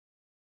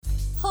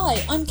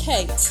Hi, I'm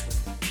Kate.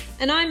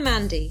 And I'm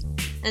Mandy,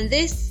 and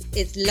this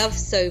is Love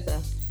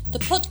Sober, the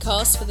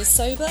podcast for the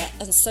sober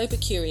and sober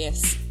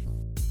curious.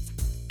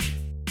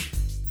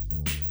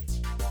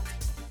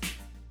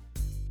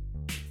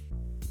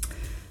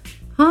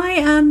 Hi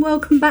and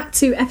welcome back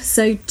to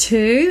episode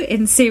 2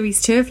 in series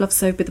 2 of Love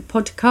Sober, the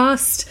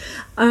podcast.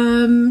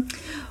 I'm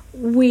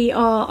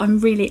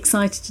really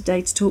excited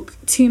today to talk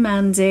to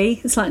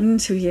Mandy. It's like an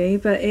interview,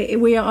 but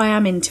I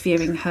am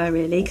interviewing her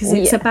really because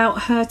it's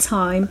about her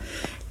time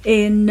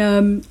in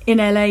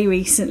LA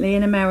recently,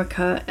 in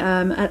America,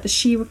 at the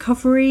She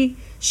Recovers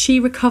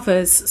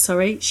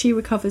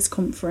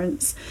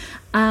conference,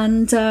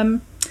 and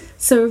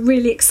so we're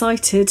really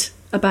excited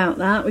about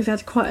that. We've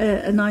had quite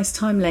a nice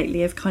time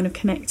lately of kind of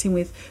connecting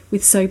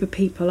with sober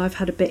people. I've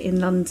had a bit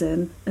in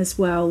London as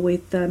well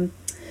with the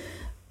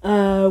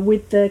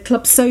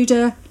Club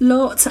Soda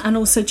lot and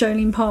also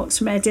Jolene Parks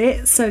from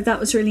Edit, so that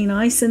was really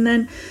nice. And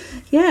then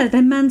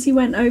Mandy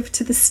went over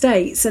to the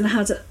States and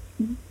had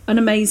an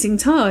amazing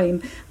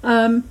time.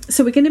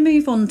 So we're going to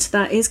move on to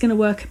that. It's going to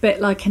work a bit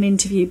like an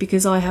interview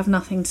because I have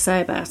nothing to say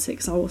about it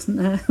because I wasn't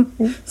there.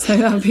 So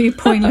that would be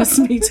pointless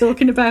me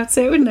talking about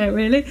it, wouldn't it,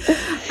 really?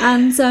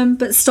 And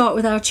but start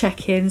with our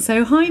check-in.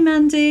 So hi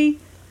Mandy.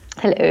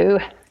 Hello.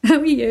 How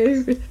are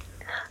you?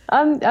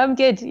 I'm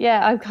good.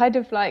 Yeah, I'm kind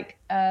of like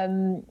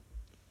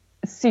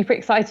super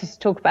excited to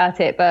talk about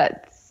it,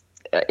 but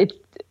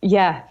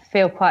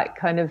feel quite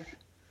kind of,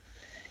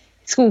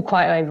 it's all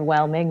quite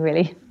overwhelming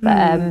really.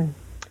 But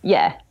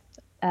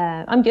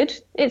I'm good.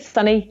 It's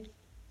sunny,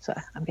 so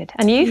I'm good.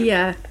 And you?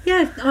 Yeah,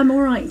 I'm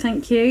all right,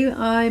 thank you.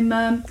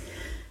 I'm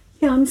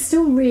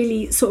still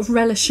really sort of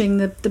relishing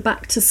the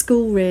back to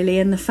school really,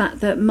 and the fact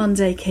that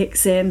Monday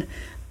kicks in,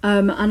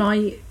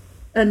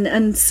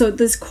 and so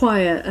there's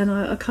quiet, and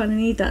I kind of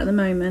need that at the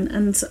moment.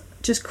 And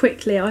just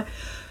quickly,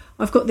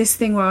 I've got this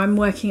thing where I'm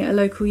working at a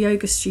local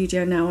yoga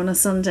studio now on a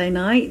Sunday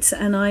night,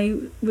 and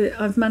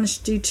I've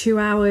managed to do 2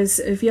 hours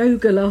of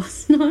yoga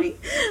last night,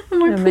 and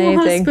my poor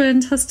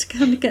husband has to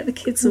kind of get the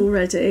kids all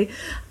ready,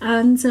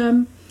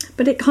 and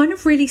but it kind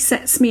of really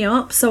sets me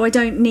up so I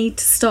don't need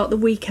to start the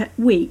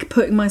week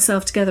putting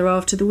myself together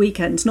after the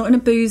weekend, not in a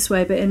booze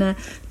way but in a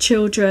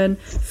children,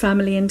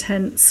 family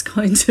intense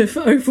kind of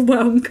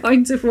overwhelmed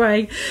kind of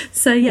way.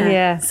 So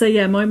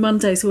my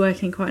Mondays are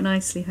working quite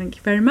nicely, thank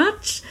you very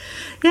much.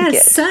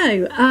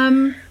 So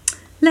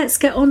let's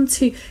get on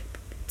to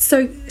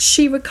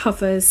She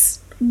Recovers.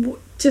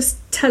 Just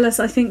tell us,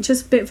 I think,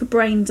 just a bit of a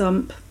brain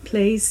dump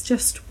please,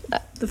 just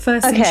the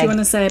first things you want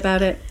to say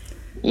about it.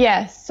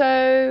 Yeah,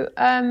 so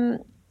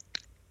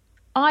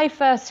I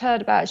first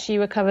heard about She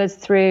Recovers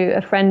through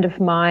a friend of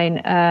mine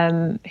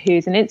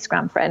who's an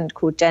Instagram friend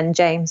called Jen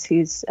James,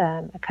 who's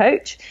a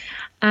coach,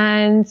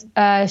 and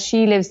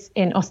she lives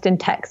in Austin,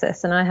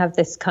 Texas, and I have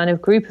this kind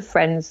of group of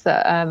friends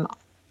that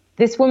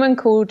this woman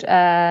called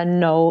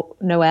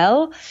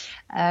Noelle,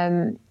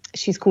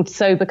 she's called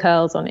Sober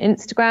Curls on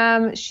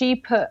Instagram. She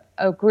put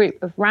a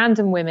group of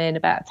random women,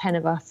 about 10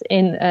 of us,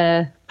 in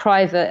a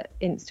private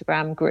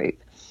Instagram group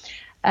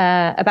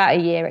about a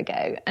year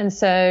ago, and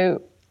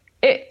so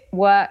it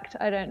worked.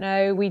 I don't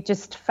know, we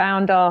just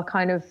found our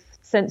kind of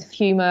sense of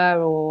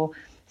humor, or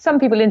some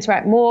people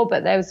interact more,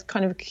 but there was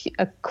kind of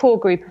a core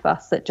group of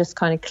us that just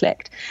kind of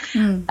clicked.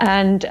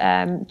 And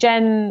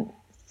Jen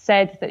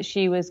said that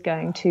she was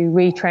going to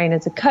retrain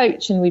as a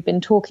coach, and we've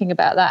been talking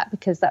about that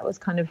because that was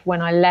kind of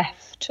when I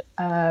left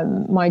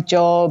my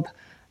job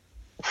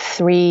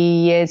 3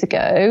 years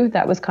ago.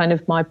 That was kind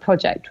of my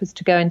project, was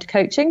to go into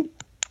coaching.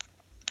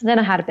 Then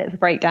I had a bit of a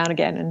breakdown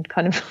again and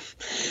kind of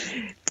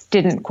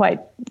didn't quite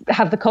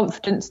have the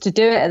confidence to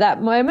do it at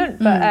that moment,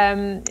 but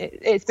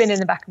it's been in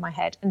the back of my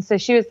head. And so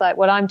she was like,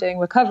 well, I'm doing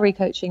recovery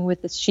coaching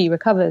with the She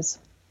Recovers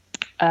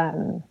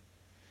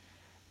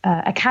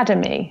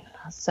Academy.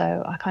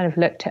 So I kind of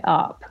looked it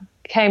up,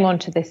 came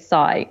onto this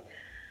site,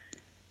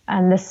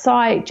 and the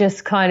site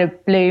just kind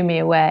of blew me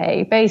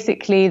away.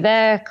 Basically,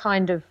 their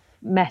kind of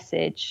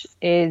message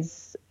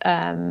is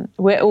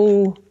we're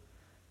all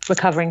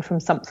recovering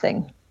from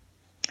something.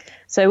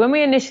 So when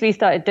we initially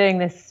started doing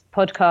this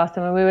podcast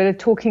and when we were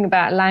talking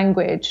about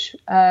language,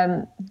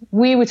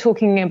 we were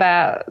talking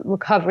about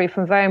recovery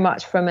from very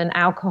much from an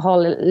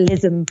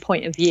alcoholism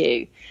point of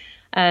view.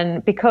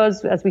 And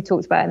because, as we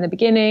talked about in the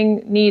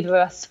beginning, neither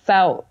of us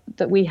felt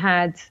that we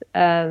had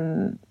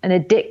an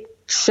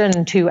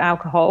addiction to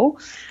alcohol.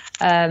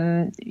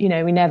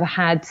 We never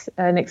had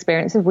an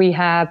experience of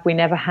rehab. We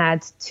never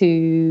had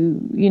to,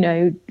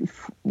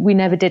 we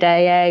never did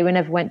AA. We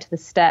never went to the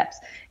steps.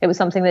 It was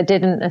something that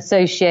didn't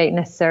associate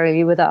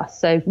necessarily with us.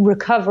 So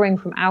recovering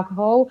from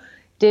alcohol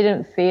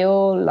didn't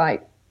feel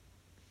like,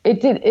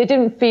 it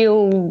didn't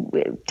feel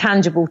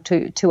tangible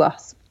to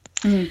us.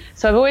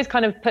 So I've always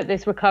kind of put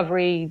this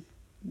recovery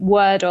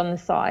word on the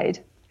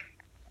side.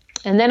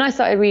 And then I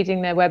started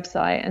reading their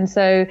website. And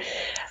so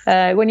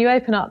when you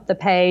open up the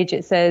page,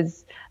 it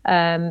says,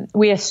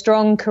 we are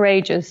strong,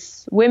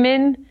 courageous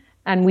women,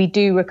 and we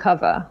do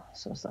recover.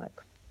 So I was like,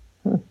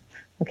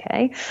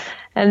 okay.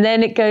 And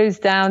then it goes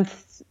down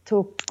to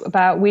talk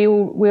about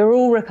we're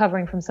all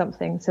recovering from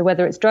something. So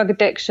whether it's drug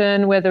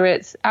addiction, whether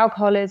it's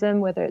alcoholism,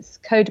 whether it's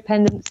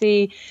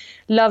codependency,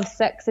 love,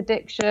 sex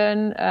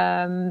addiction,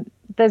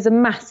 there's a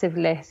massive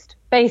list.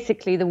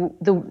 Basically,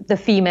 the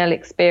female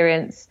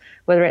experience,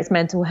 whether it's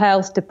mental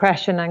health,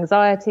 depression,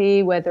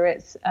 anxiety, whether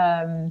it's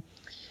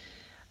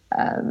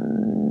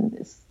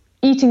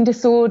eating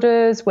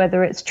disorders,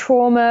 whether it's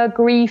trauma,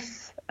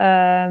 grief,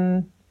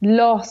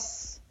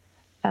 loss,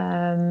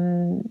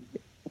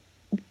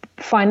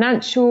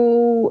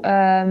 financial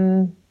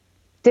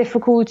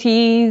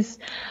difficulties,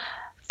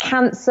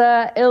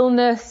 cancer,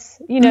 illness.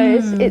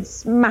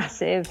 It's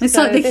massive. It's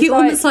like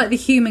almost like the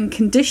human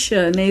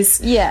condition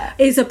is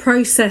a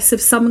process of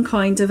some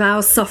kind of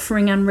our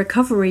suffering and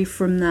recovery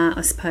from that,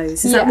 I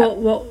suppose. Is that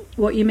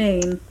what you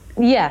mean?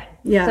 Yeah.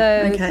 Yeah.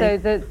 So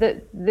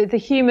the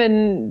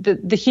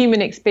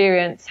human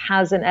experience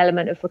has an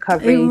element of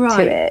recovery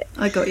to it.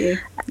 I got you.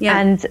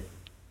 Yeah.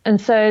 And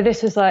so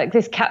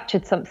this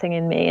captured something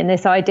in me, and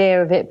this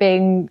idea of it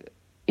being,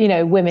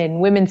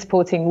 women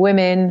supporting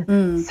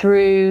women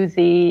through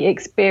the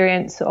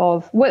experience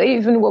of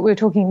even what we were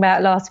talking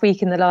about last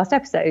week in the last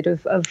episode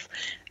of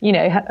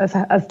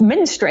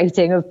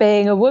menstruating, of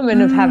being a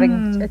woman, of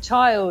having a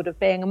child, of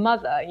being a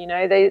mother.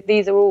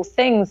 These are all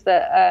things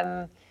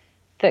that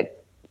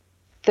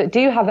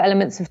do have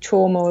elements of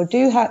trauma or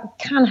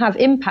can have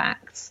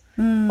impacts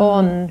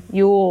on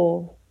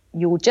your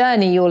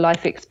journey, your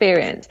life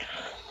experience.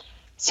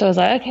 So I was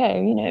like,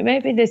 okay,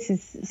 maybe this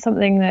is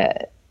something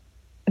that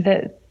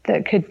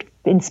could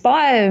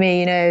inspire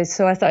me,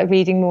 So I started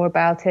reading more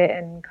about it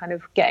and kind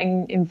of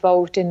getting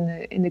involved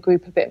in the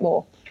group a bit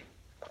more.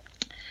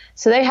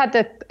 So they had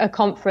a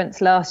conference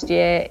last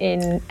year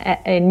in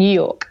New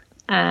York.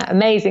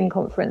 Amazing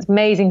conference,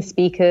 amazing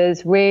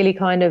speakers, really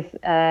kind of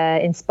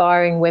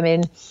inspiring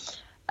women.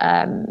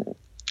 And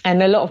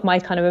a lot of my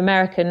kind of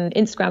American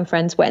Instagram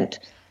friends went.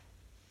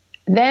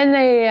 Then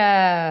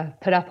they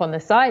put up on the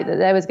site that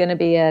there was going to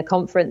be a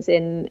conference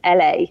in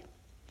LA.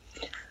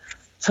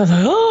 So I was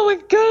like, oh my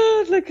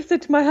God, like I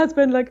said to my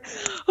husband, like,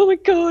 oh my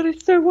God, I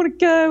so want to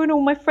go and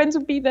all my friends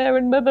will be there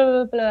and blah,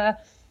 blah, blah, blah.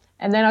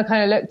 And then I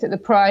kind of looked at the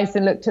price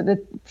and looked at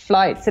the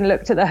flights and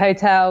looked at the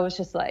hotel. I was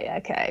just like,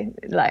 okay,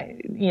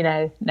 like,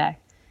 no.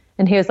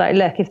 And he was like,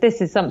 look, if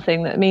this is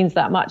something that means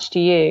that much to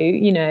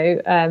you,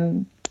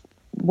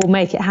 we'll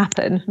make it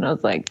happen. And I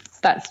was like,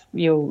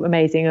 you're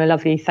amazing. I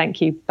love you.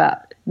 Thank you.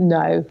 But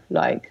no,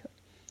 like,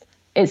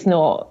 it's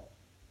not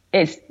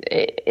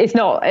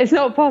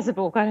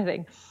possible kind of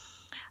thing.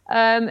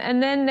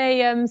 And then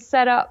they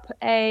set up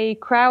a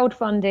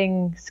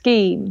crowdfunding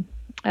scheme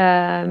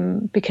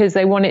because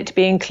they want it to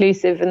be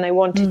inclusive and they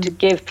wanted to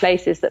give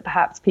places that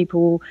perhaps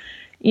people,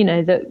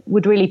 that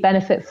would really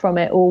benefit from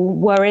it or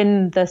were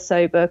in the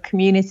sober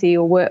community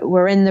or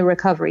were in the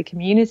recovery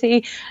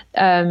community,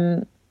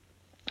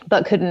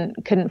 but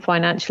couldn't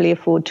financially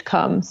afford to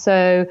come.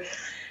 So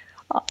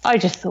I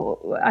just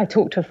thought, I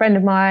talked to a friend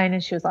of mine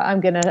and she was like,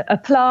 I'm going to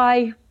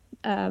apply.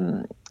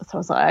 So I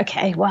was like,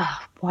 okay, well,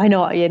 why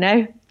not,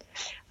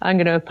 I'm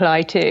going to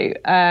apply too.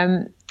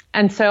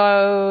 And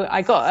so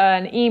I got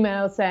an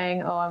email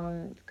saying,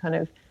 I'm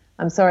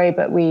sorry,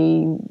 but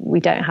we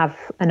don't have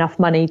enough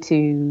money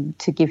to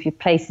give you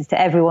places to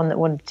everyone that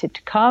wanted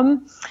to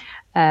come.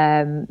 So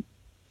I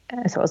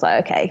was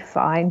like, okay,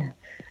 fine.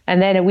 And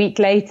then a week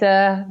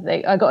later,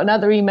 I got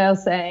another email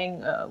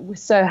saying, we're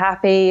so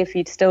happy if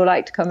you'd still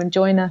like to come and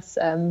join us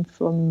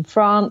from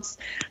France.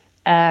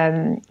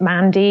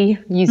 Mandy,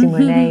 using my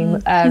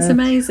name. It's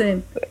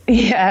amazing.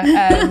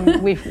 Yeah,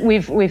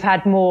 we've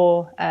had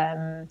more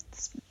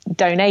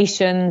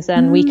donations,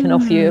 and we can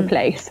offer you a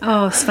place.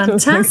 Oh, it's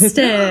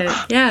fantastic!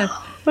 Yeah.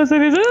 I was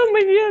like, oh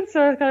my God!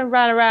 So I kind of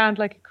ran around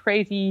like a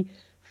crazy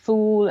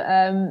fool,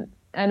 and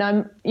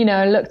I'm,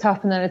 I looked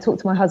up, and then I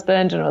talked to my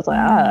husband, and I was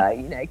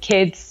like,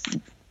 kids.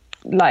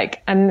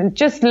 And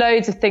just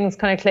loads of things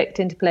kind of clicked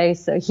into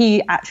place. So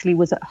he actually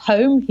was at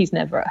home. He's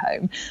never at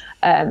home.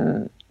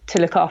 To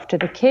look after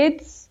the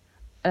kids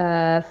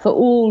for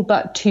all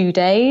but 2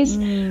 days.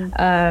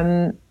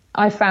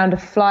 I found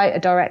a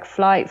direct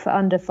flight for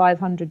under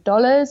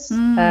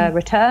 $500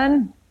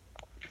 return.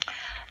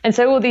 And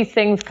so all these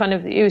things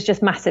it was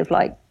just massive,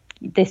 like,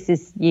 this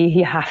is,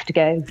 you have to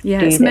go.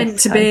 Yeah, it's meant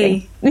to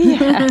be.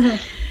 Yeah.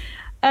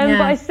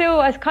 But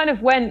I kind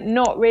of went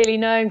not really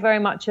knowing very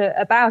much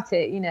about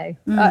it,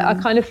 I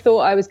kind of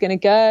thought I was going to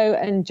go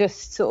and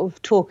just sort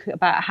of talk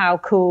about how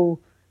cool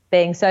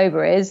being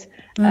sober is,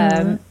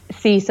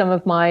 see some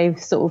of my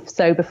sort of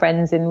sober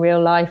friends in real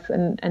life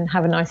and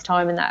have a nice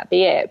time, and that'd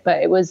be it.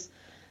 But it was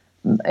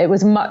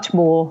much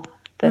more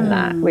than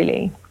that,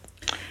 really.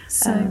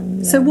 So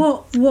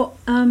what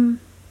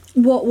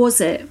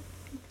was it?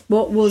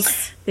 What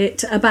was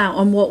it about,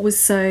 and what was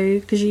so?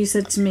 Because you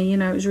said to me,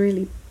 it was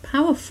really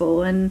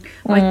powerful, and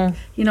I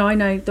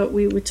know that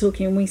we were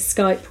talking and we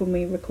Skype when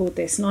we record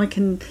this, and I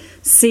can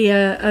see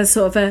a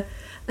sort of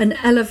an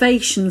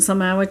elevation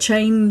somehow, a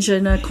change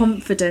and a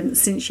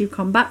confidence since you've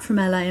come back from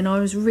LA. And I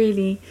was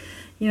really,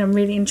 I'm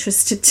really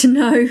interested to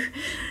know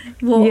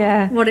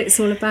what it's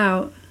all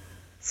about.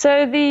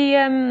 So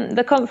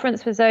the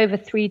conference was over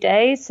 3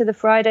 days. So the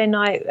Friday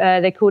night,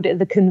 they called it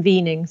the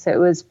convening. So it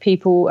was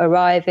people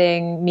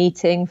arriving,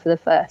 meeting for the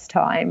first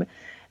time.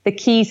 The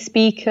key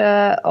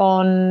speaker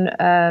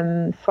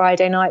on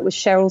Friday night was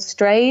Cheryl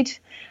Strayed.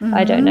 Mm-hmm.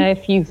 I don't know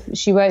if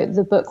she wrote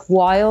the book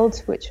Wild,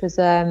 which was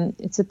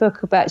it's a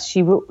book about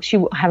she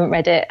haven't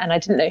read it, and I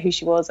didn't know who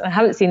she was. I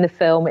haven't seen the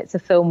film. It's a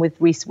film with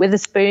Reese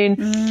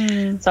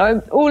Witherspoon.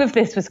 So all of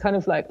this was kind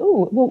of like,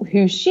 oh, well,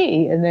 who's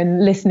she? And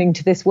then listening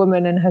to this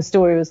woman and her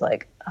story was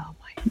like, oh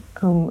my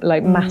God,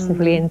 like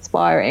massively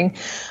inspiring.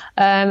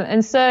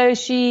 And so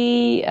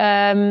she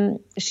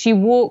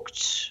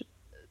walked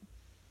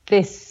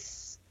this.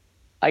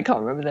 I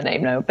can't remember the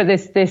name now, but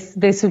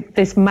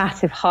this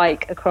massive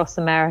hike across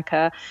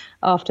America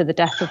after the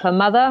death of her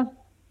mother.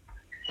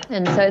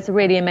 And so it's a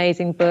really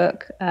amazing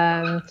book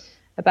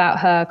about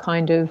her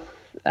kind of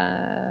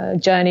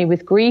journey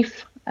with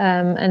grief.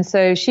 And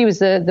so she was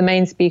the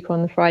main speaker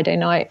on the Friday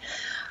night.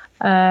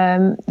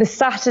 The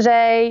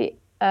Saturday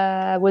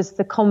was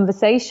the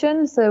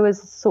conversation. So it was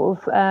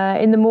sort of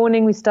in the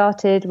morning we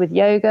started with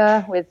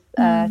yoga with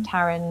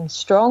Taryn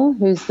Strong,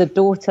 who's the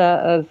daughter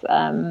of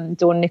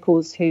Dawn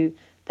Nichols, who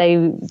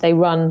they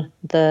run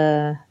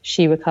the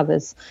She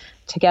Recovers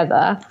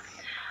together.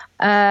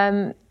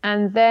 And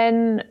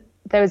then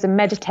there was a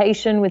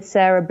meditation with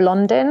Sarah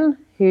Blondin,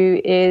 who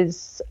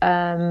is,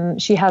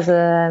 she has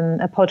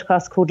a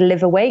podcast called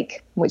Live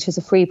Awake, which is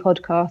a free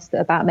podcast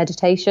about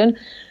meditation.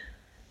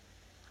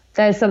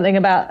 There's something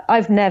about,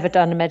 I've never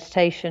done a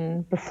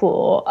meditation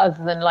before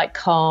other than like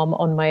calm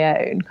on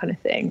my own kind of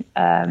thing.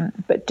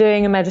 But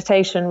doing a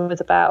meditation with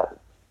about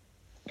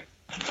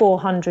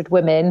 400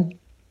 women,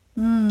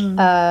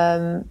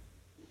 and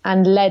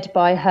led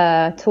by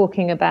her,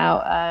 talking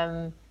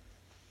about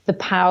the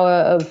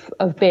power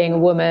of being a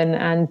woman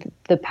and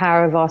the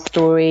power of our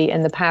story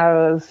and the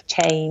power of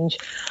change.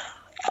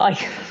 I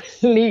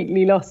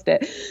completely lost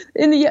it.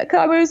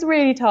 I was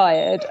really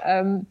tired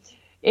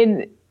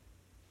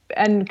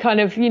and kind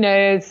of,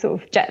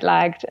 sort of jet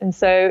lagged. And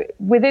so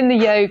within the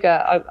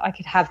yoga, I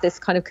could have this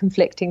kind of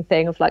conflicting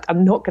thing of like,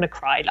 I'm not going to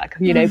cry, like,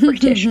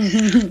 British,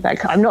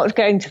 like I'm not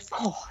going to,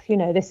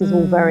 this is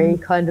all very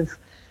kind of,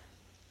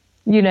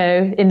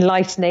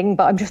 enlightening,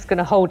 but I'm just going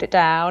to hold it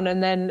down.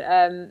 And then,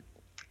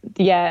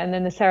 and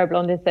then the Sarah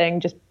Blondin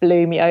thing just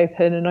blew me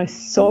open and I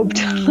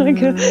sobbed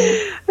like a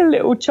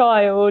little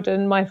child.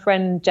 And my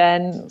friend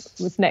Jen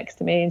was next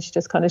to me and she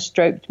just kind of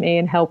stroked me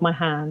and held my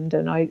hand.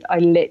 And I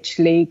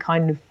literally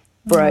kind of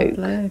broke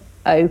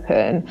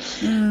open.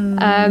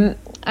 And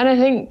I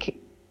think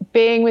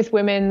being with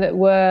women that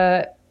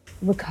were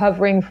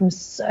recovering from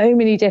so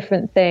many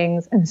different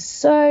things and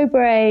so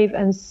brave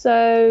and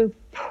so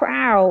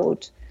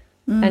proud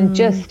and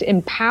just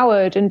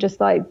empowered and just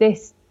like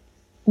this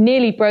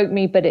nearly broke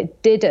me, but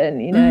it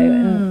didn't,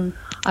 and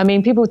I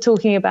mean, people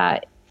talking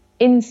about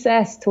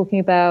incest, talking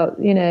about,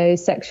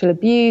 sexual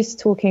abuse,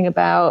 talking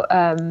about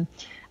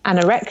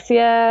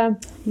anorexia,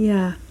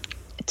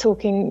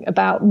 talking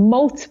about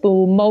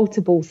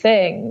multiple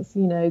things,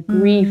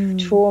 grief,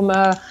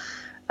 trauma,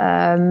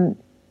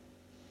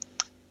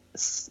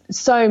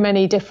 so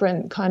many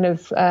different kind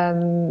of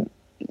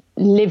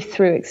lived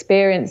through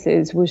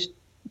experiences was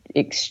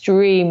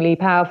extremely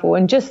powerful.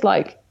 And just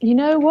like,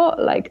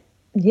 I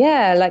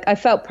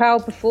felt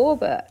proud before,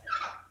 but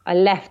I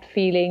left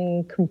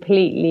feeling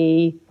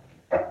completely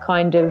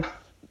kind of,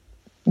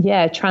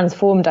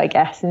 transformed, I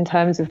guess, in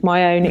terms of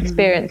my own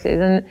experiences.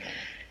 And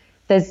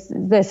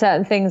there's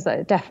certain things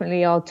that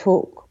definitely I'll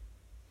talk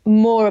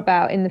more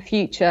about in the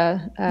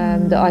future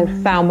that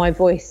I've found my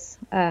voice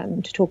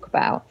to talk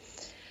about.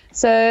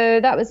 So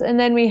that was, and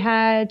then we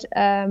had,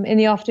 in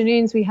the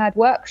afternoons, we had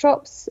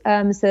workshops.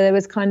 So there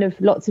was kind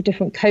of lots of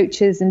different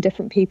coaches and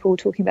different people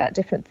talking about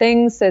different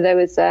things. So there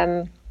was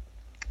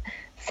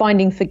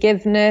Finding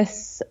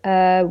Forgiveness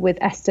with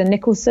Esther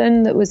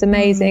Nicholson. That was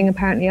amazing.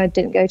 Apparently I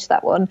didn't go to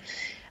that one.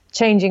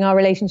 Changing Our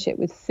Relationship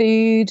with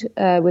Food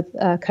with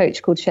a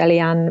coach called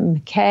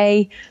Shelley-Ann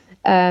McKay.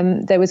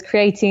 There was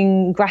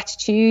Creating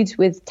Gratitude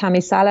with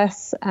Tammy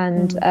Salas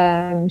and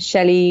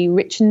Shelley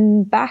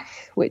Richenbach,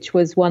 which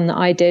was one that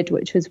I did,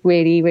 which was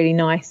really, really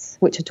nice,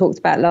 which I talked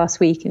about last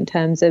week in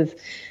terms of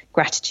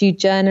gratitude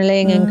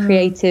journaling and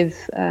creative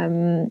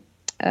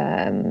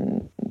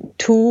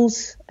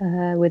tools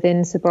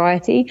within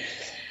sobriety,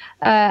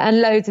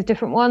 and loads of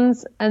different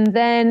ones. And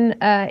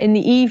then in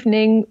the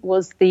evening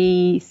was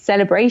the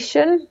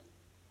celebration.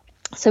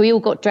 So we all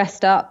got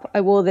dressed up.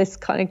 I wore this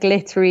kind of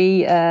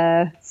glittery,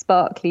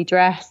 sparkly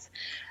dress.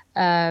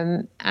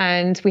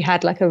 And we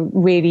had like a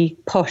really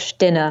posh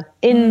dinner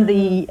in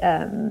the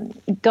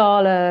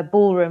gala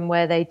ballroom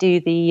where they do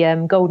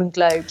the Golden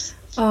Globes.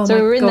 Oh, so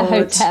we were in God. the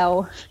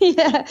hotel.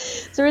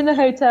 So we're in the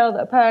hotel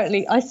that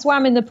apparently I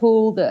swam in the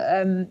pool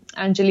that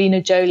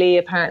Angelina Jolie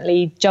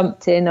apparently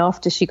jumped in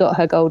after she got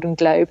her Golden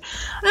Globe.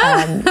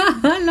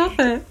 I love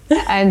it.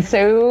 And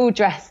so we were all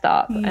dressed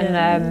up.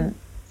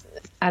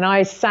 And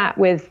I sat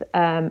with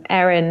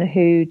Erin,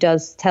 who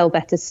does Tell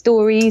Better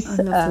Stories.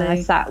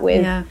 I sat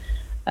with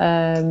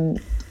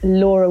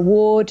Laura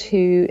Ward,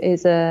 who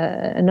is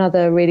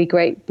another really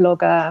great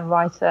blogger and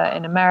writer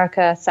in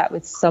America, sat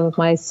with some of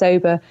my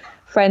sober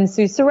friends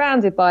who's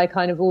surrounded by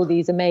kind of all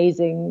these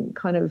amazing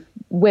kind of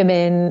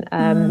women.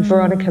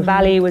 Veronica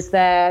Valley was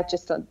there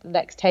just on the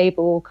next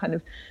table, kind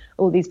of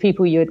all these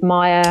people you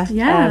admire.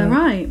 Yeah,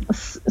 right.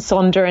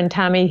 Sonda and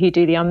Tammy, who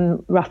do the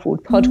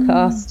Unruffled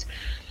podcast.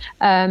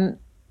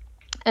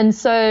 And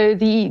so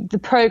the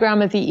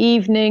program of the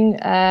evening,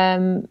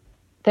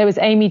 there was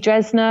Amy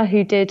Dresner,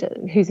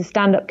 who's a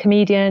stand-up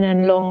comedian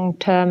and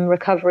long-term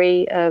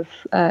recovery of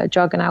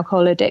drug and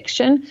alcohol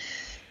addiction.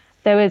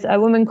 There was a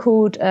woman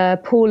called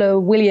Paula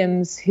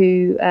Williams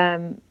who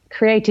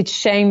created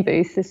Shame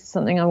Booth. This is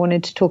something I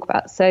wanted to talk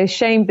about. So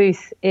Shame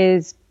Booth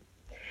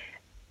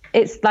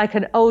it's like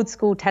an old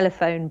school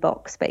telephone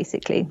box,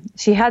 basically.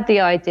 She had the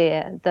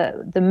idea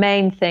that the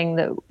main thing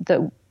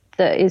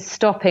that is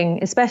stopping,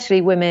 especially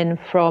women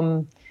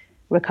from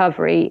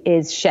recovery,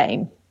 is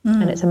shame.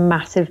 And it's a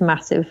massive,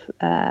 massive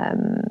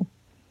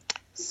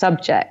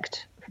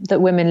subject that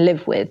women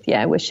live with.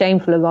 Yeah, we're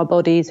shameful of our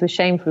bodies, we're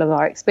shameful of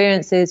our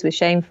experiences, we're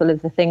shameful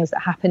of the things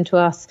that happen to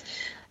us.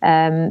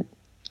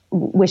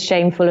 We're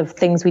shameful of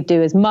things we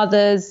do as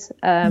mothers.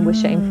 We're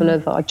shameful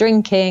of our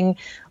drinking,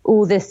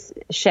 all this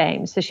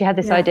shame. So she had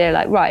this idea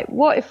like, right,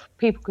 what if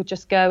people could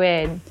just go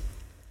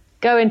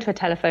into a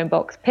telephone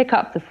box, pick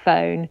up the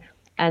phone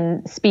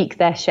and speak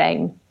their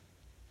shame?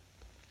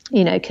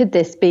 You know, could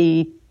this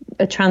be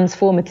a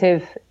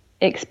transformative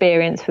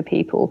experience for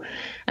people?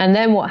 And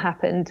then what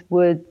happened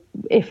would,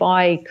 if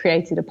I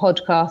created a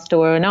podcast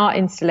or an art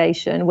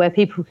installation where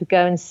people could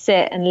go and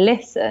sit and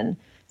listen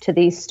to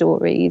these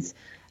stories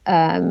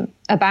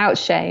about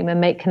shame and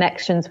make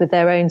connections with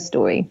their own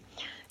story.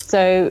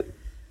 So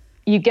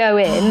you go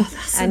in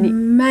and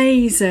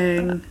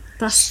amazing.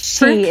 That's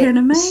freaking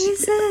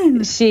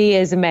amazing. She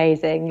is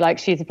amazing. Like,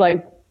 she's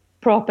like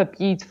proper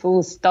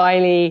beautiful,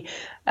 styly.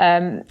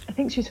 I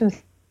think she's from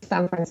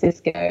San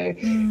Francisco,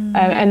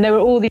 and there were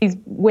all these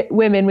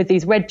women with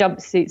these red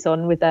jumpsuits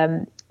on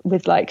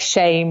with like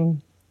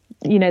shame.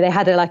 You know, they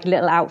had like a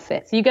little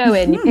outfit. So you go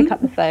in, you pick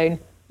up the phone,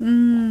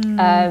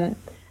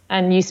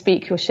 and you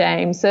speak your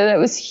shame. So that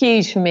was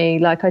huge for me.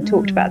 Like, I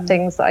talked about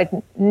things that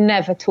I'd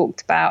never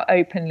talked about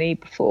openly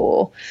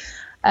before.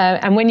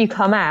 And when you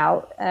come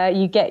out,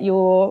 you get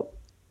your,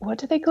 what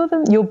do they call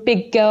them? Your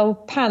big girl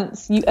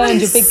pants. You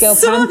earned your big girl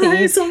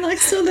panties. I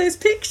saw those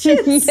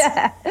pictures.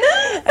 Yeah.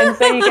 And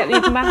so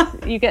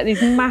you get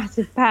these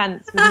massive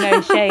pants with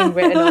no shame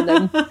written on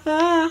them.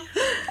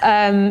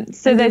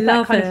 So there's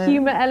that kind of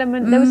humour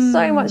element. There was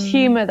so much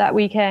humour that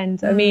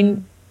weekend. I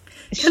mean,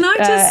 Can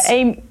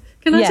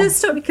I just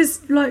stop?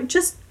 Because, like,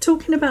 just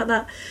talking about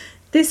that,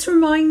 this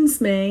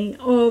reminds me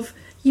of,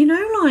 you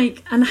know,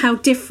 like, and how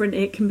different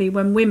it can be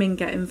when women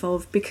get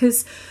involved,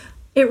 because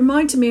it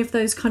reminded me of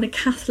those kind of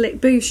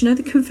Catholic booths, you know,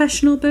 the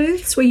confessional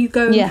booths where you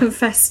go and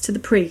confess to the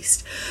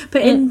priest.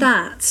 But in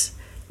that,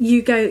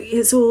 you go,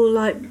 it's all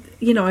like,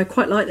 you know, I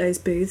quite like those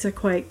booths, they're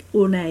quite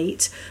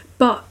ornate.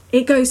 But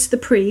it goes to the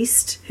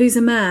priest, who's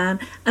a man,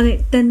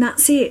 and then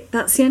that's it.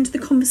 That's the end of the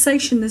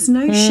conversation. There's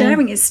no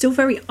sharing. It's still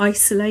very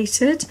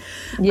isolated.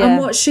 Yeah. And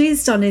what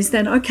she's done is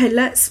then, okay,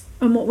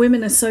 and what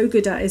women are so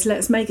good at is,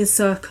 let's make a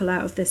circle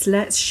out of this.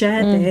 Let's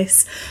share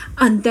this.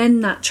 And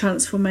then that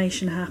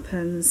transformation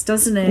happens,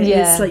 doesn't it?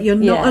 Yeah. It's like you're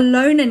not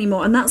alone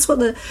anymore. And that's what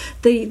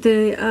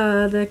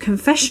the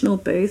confessional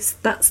booths,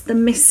 that's the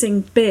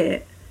missing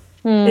bit,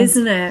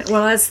 isn't it?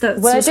 Well, that's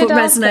what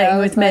resonating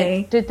with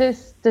me. Like,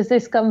 does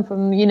this come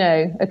from, you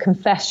know, a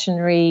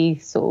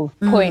confessionary sort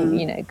of point,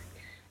 you know?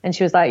 And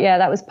she was like, yeah,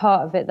 that was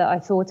part of it that I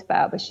thought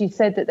about. But she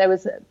said that there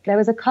was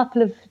a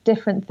couple of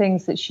different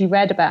things that she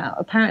read about.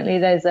 Apparently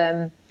there's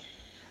a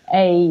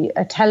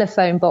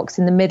telephone box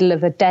in the middle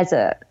of a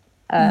desert,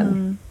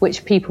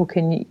 which people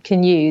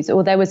can use.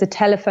 Or there was a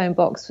telephone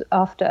box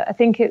after,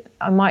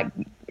 I might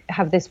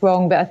have this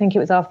wrong, but I think it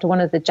was after one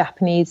of the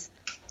Japanese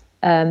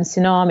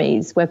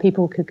tsunamis, where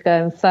people could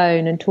go and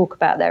phone and talk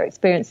about their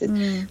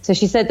experiences. So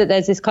she said that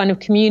there's this kind of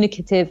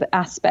communicative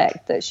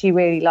aspect that she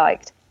really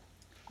liked.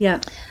 Yeah.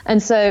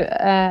 And so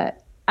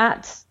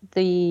at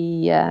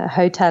the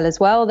hotel as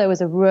well, there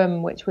was a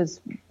room which was,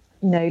 you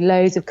know,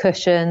 loads of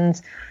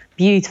cushions,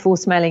 beautiful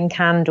smelling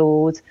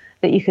candles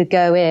that you could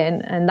go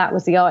in, and that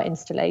was the art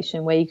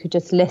installation where you could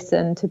just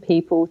listen to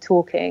people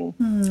talking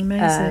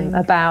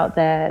about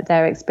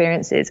their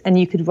experiences, and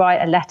you could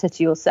write a letter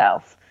to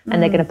yourself. And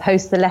they're going to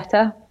post the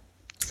letter.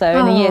 So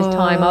in a year's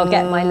time, I'll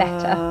get my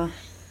letter.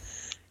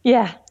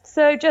 Yeah.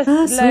 So just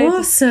that's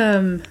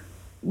awesome.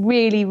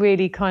 Really,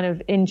 really kind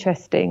of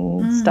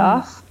interesting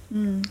stuff.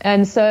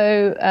 And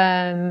so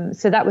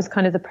that was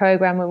kind of the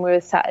program when we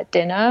were sat at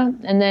dinner.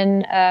 And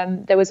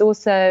then there was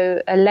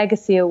also a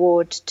legacy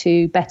award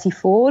to Betty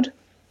Ford.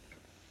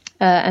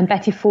 And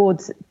Betty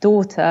Ford's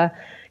daughter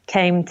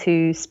came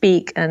to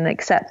speak and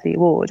accept the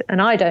award.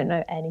 And I don't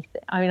know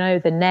anything. I know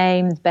the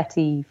name,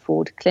 Betty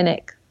Ford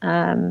Clinic.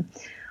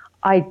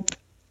 I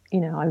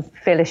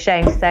feel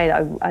ashamed to say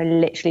that I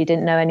literally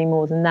didn't know any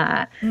more than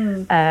that.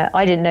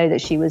 I didn't know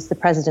that she was the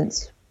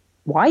president's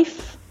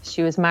wife.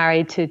 she was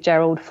married to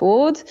Gerald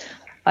Ford.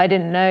 I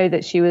didn't know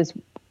that she was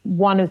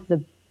one of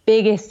the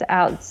biggest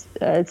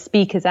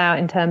speakers out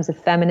in terms of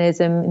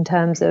feminism, in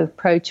terms of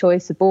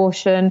pro-choice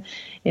abortion,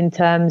 in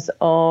terms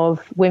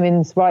of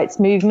women's rights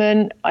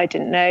movement. I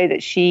didn't know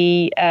that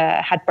she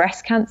had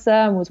breast cancer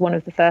and was one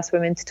of the first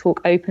women to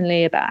talk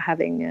openly about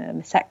having a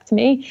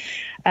mastectomy.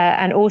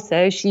 And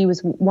also she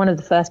was one of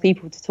the first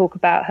people to talk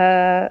about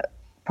her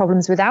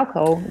problems with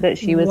alcohol, that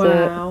she was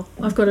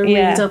I've got to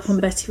read up on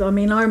Betty. I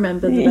mean, I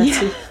remember the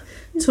Betty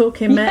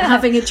talking,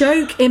 having a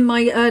joke in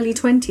my early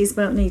 20s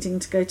about needing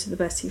to go to the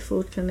Betty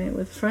Ford clinic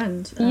with a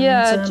friend.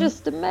 And,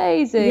 just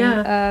amazing.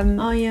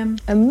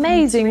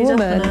 Amazing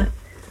woman.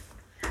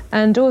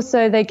 And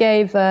also they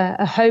gave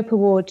a Hope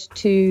Award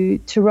to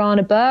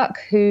Tarana Burke,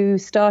 who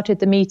started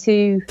the Me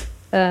Too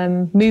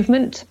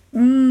movement.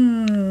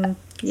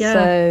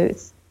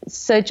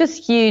 So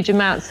just huge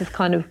amounts of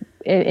kind of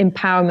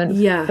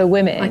empowerment for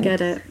women. I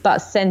get it. But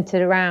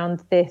centered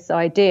around this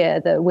idea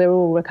that we're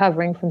all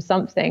recovering from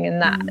something,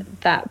 and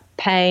that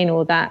pain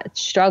or that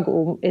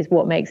struggle is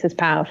what makes us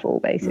powerful,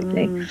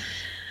 basically.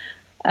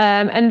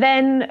 And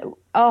then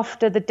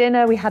after the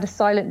dinner, we had a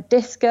silent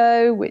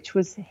disco, which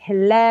was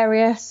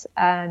hilarious.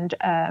 And,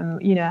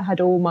 I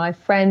had all my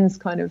friends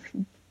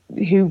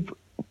who,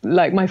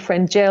 like my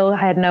friend Jill, I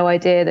had no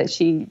idea that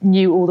she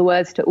knew all the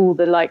words to all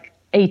the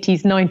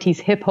 80s, 90s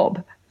hip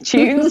hop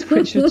tunes,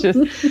 which was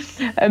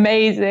just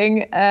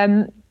amazing.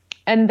 And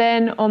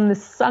then on the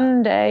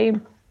Sunday,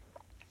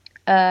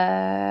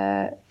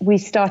 we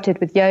started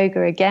with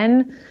yoga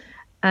again.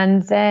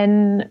 And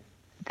then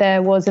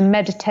there was a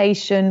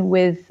meditation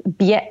with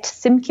Biet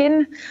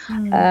Simkin,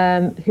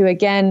 who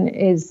again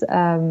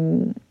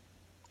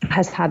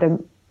has had a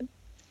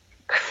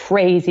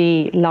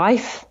crazy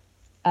life.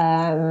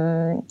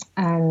 And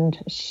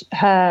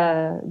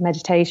her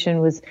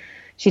meditation was,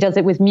 she does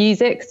it with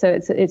music, so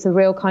it's a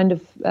real kind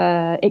of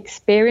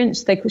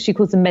experience. She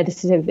calls them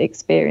meditative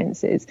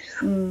experiences,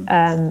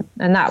 and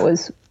that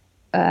was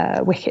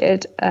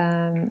wicked.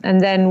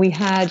 And then we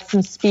had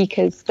some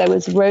speakers. There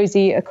was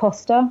Rosie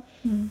Acosta,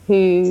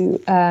 who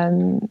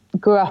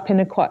grew up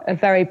in a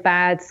very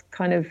bad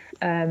kind of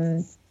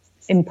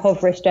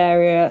impoverished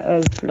area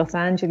of Los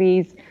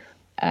Angeles,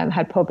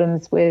 had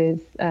problems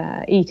with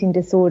eating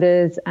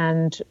disorders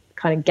and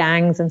kind of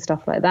gangs and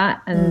stuff like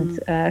that, and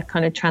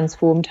kind of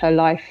transformed her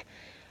life.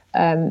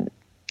 I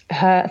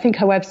think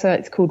her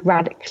website's called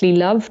Radically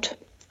Loved,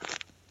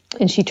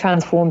 and she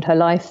transformed her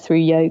life through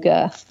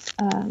yoga.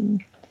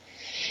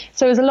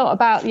 So it was a lot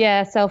about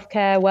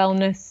self-care,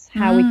 wellness,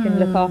 how we can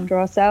look after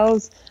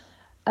ourselves.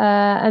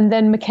 And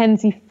then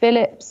Mackenzie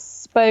Phillips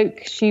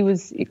spoke. She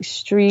was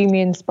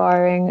extremely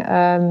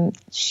inspiring.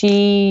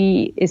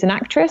 She is an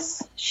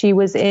actress. She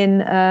was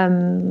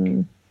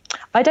in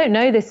I don't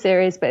know this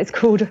series, but it's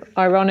called,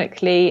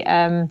 ironically,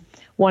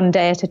 One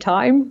Day at a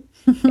Time.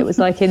 It was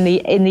like in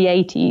the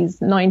 80s,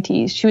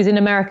 90s. She was in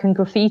American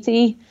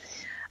Graffiti.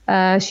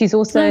 She's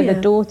also the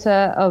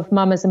daughter of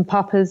Mamas and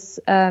Papas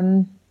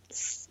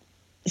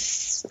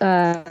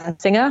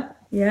singer,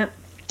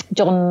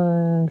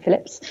 John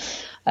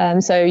Phillips.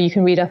 So you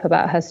can read up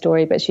about her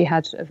story, but she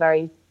had a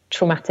very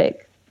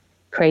traumatic,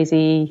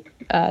 crazy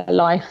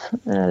life,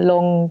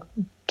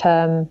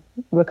 long-term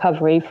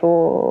recovery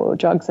for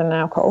drugs and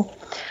alcohol.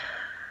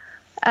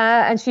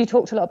 And she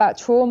talked a lot about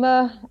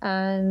trauma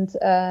and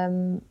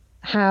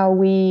how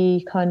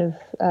we kind of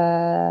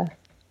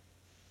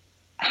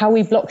how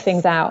we block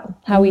things out,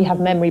 how we have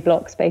memory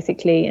blocks,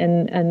 basically,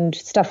 and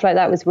stuff like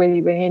that was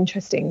really, really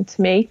interesting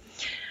to me.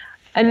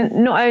 And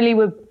not only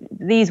were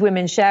these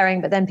women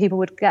sharing, but then people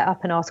would get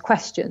up and ask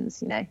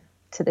questions,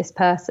 to this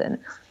person.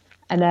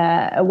 And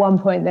at one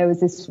point there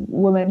was this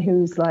woman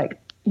who was like,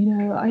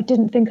 I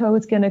didn't think I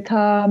was going to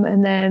come.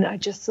 And then I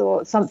just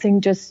thought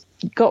something just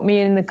got me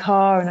in the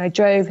car and I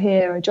drove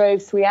here. I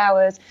drove 3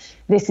 hours.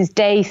 This is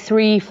day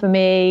 3 for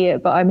me,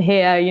 but I'm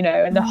here,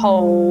 and the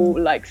whole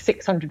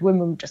 600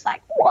 women were just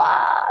like,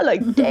 wow,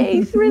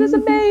 day 3, that's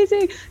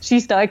amazing. She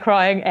started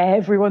crying.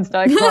 Everyone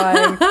started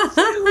crying.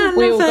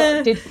 We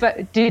all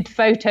did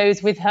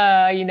photos with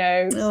her,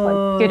 like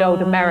good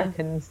old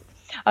Americans.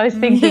 I was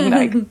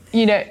thinking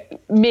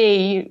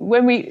me,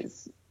 when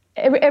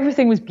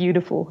everything was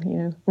beautiful,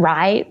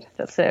 right?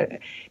 That's so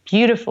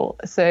beautiful.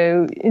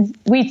 So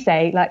we'd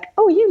say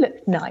oh, you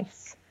look nice.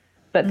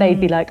 But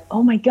they'd be like,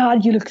 oh my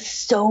God, you look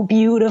so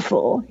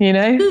beautiful,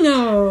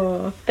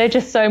 No. They're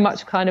just so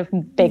much kind of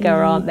bigger,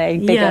 aren't they?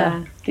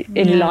 Bigger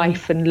in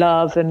life and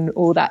love and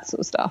all that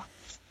sort of stuff.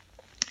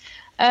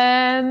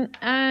 And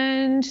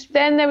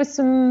then there was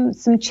some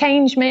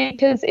change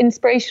makers,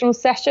 inspirational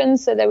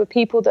sessions. So there were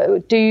people that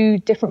would do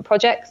different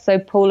projects. So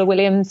Paula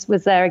Williams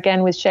was there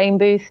again with Shane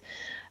Booth.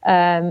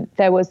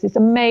 There was this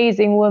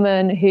amazing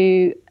woman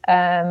who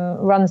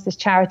runs this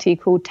charity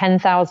called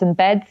 10,000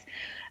 Beds.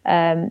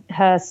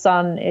 Her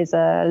son is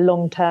a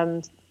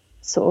long-term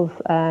sort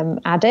of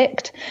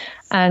addict,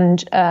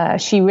 and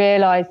she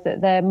realized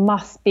that there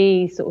must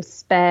be sort of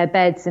spare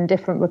beds in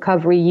different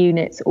recovery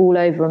units all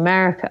over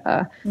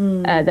America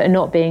that are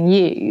not being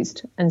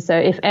used. And so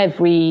if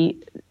every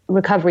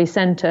recovery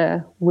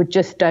centre would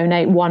just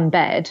donate one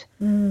bed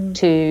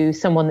to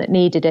someone that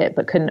needed it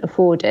but couldn't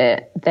afford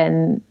it,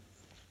 then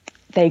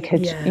they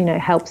could,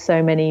 help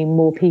so many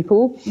more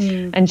people.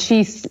 And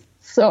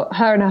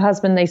her and her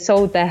husband, they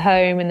sold their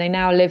home and they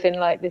now live in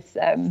like this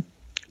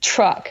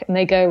truck, and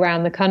they go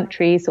around the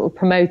country sort of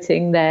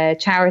promoting their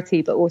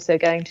charity, but also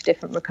going to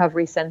different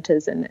recovery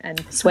centres and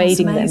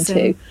persuading them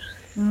to.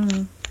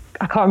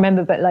 I can't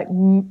remember, but like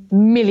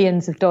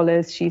millions of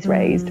dollars she's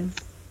raised.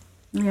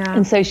 Yeah.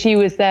 And so she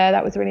was there.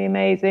 That was really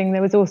amazing.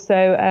 There was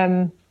also,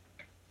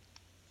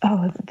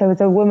 there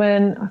was a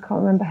woman, I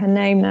can't remember her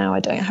name now. I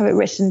don't have it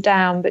written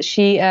down, but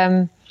she,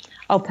 I'll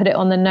put it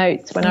on the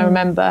notes when I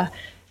remember.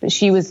 But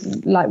she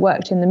was like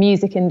worked in the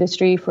music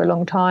industry for a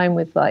long time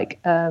with like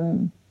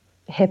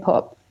hip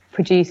hop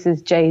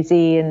producers,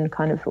 Jay-Z and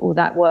kind of all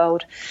that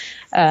world.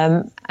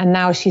 And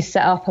now she's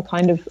set up a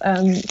kind of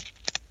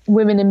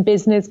women in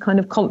business kind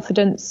of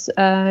confidence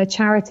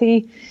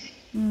charity.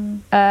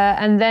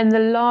 And then the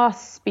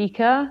last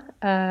speaker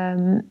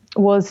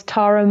was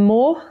Tara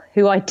Moore,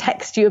 who I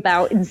text you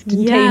about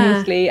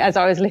instantaneously as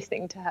I was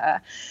listening to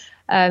her.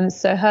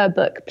 So her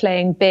book,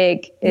 Playing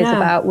Big, is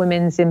about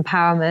women's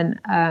empowerment.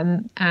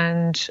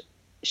 And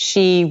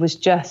she was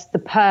just the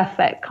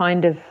perfect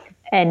kind of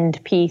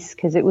end piece,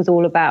 because it was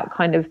all about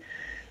kind of,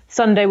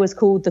 Sunday was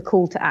called the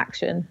call to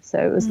action. So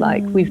it was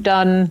like, we've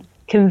done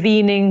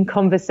convening,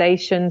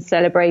 conversation,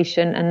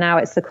 celebration, and now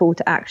it's the call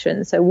to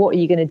action. So what are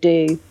you going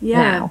to do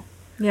now?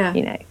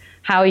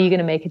 How are you going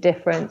to make a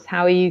difference?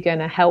 How are you going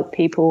to help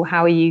people?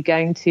 How are you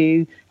going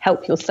to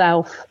help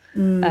yourself?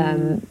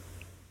 And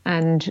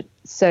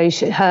so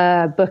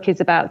her book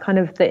is about kind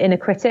of the inner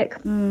critic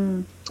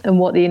and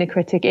what the inner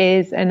critic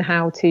is and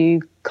how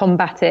to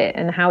combat it,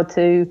 and how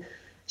to,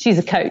 she's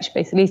a coach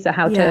basically, so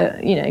how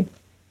to,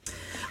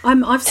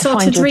 I've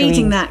started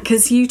reading that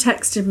because you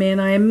texted me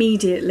and I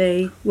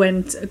immediately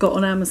got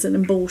on Amazon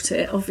and bought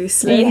it,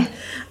 obviously.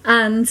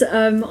 And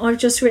I've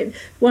just written,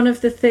 one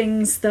of the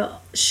things that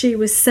she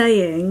was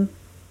saying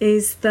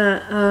is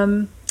that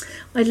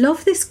I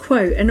love this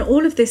quote, and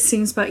all of this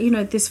seems about,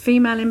 this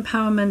female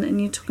empowerment,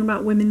 and you're talking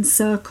about women's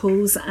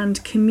circles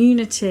and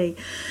community.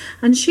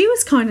 And she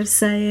was kind of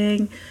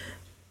saying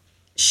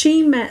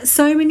she met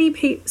so many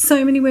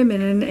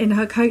women in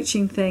her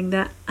coaching thing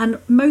and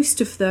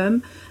most of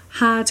them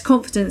had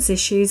confidence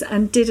issues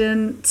and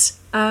didn't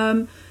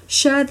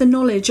share the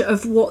knowledge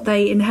of what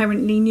they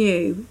inherently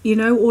knew,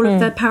 all of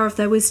their power of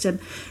their wisdom.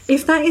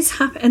 If that is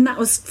happening, and that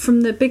was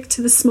from the big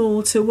to the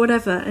small to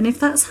whatever, and if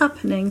that's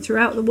happening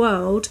throughout the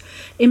world,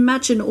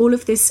 imagine all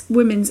of this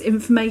women's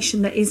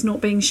information that is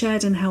not being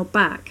shared and held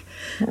back.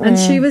 And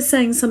she was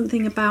saying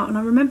something about, and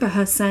I remember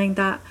her saying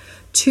that,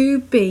 to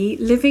be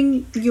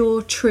living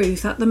your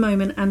truth at the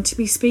moment and to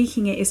be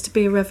speaking it is to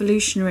be a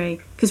revolutionary,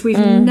 because we've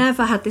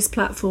never had this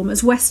platform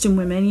as Western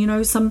women.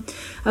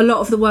 A lot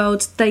of the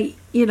world, they,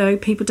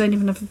 people don't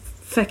even have a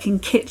fucking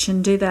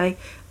kitchen, do they,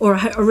 or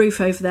a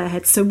roof over their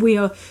heads. So we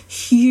are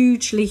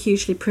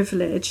hugely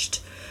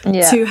privileged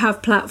to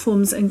have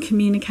platforms and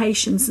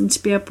communications, and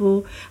to be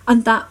able,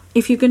 and that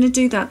if you're going to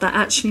do that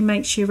actually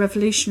makes you a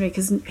revolutionary,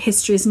 because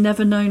history has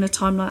never known a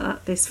time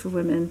like this for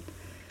women.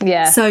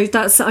 So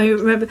I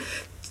remember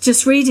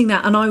just reading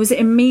that, and I was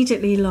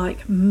immediately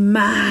like,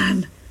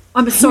 man,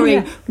 I'm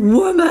sorry,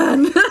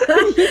 woman.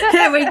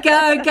 Here we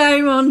go.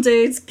 Game on,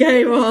 dudes.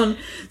 Game on.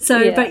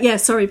 So, but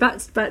sorry, back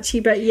to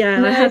you. But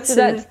no, I had so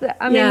to.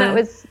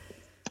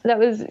 that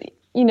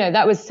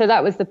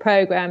was the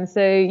program.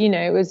 So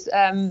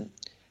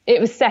it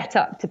was set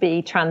up to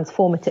be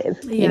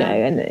transformative.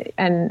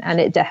 And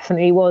it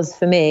definitely was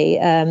for me.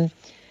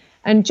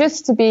 And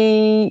just to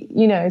be,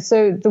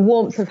 so the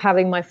warmth of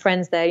having my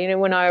friends there,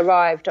 when I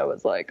arrived, I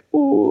was like,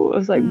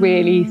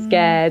 really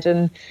scared.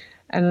 And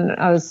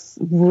I was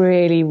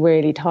really,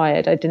 really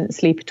tired. I didn't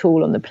sleep at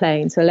all on the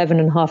plane. So 11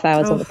 and a half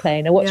hours on the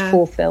plane. I watched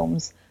 4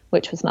 films,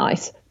 which was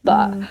nice.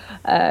 But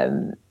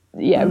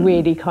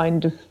really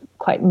kind of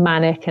quite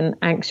manic and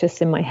anxious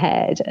in my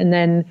head. And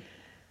then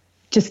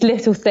just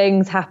little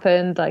things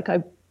happened. Like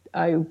I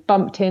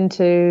bumped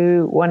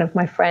into one of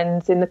my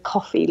friends in the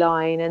coffee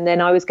line, and then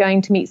I was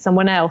going to meet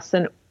someone else,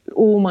 and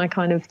all my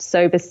kind of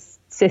sober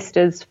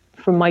sisters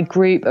from my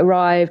group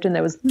arrived, and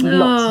there was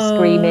lots of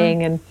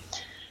screaming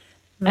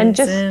and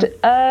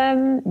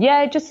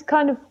just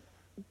kind of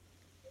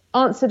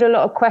answered a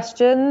lot of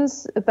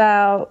questions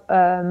about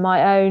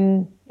my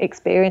own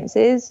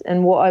experiences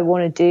and what I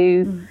want to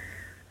do.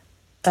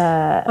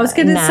 I was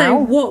going to say,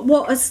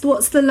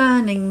 what's the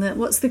learning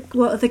what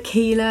are the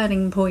key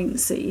learning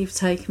points that you've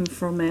taken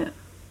from it?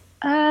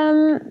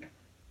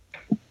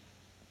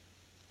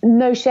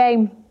 No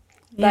shame.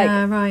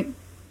 Right.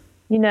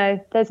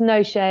 There's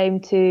no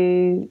shame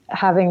to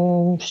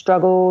having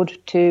struggled,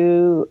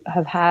 to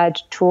have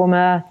had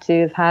trauma,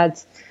 to have had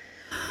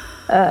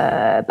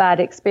bad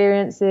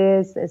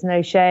experiences. There's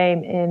no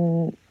shame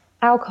in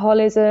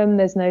alcoholism.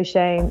 There's no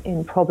shame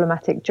in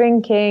problematic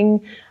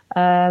drinking.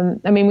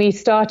 We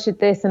started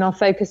this, and our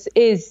focus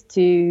is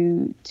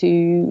to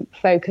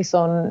focus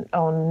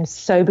on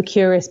sober,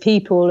 curious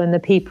people, and the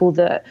people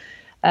that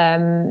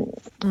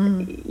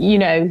you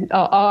know,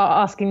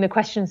 are asking the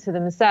questions to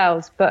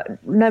themselves.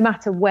 But no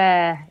matter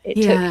where it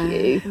took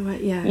you,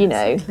 you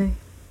know, exactly.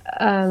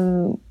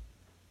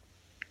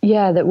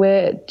 That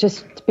we're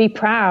just to be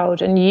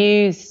proud and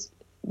use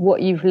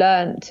what you've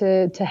learned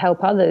to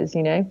help others,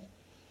 you know.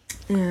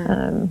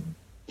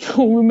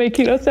 We're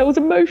making ourselves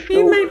emotional.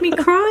 You made me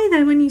cry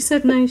then when you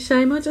said no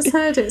shame. I just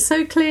heard it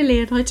so clearly,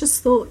 and I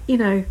just thought,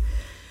 I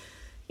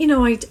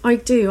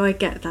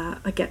get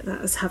that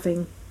as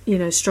having,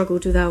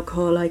 struggled with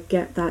alcohol. I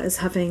get that as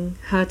having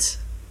had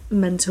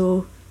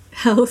mental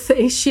health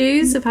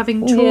issues, of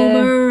having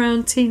trauma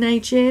around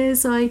teenage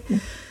years. I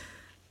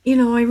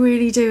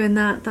really do, and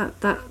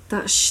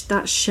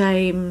that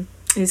shame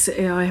is,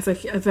 I have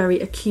a very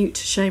acute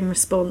shame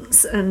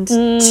response, and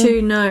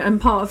to know,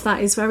 and part of that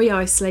is very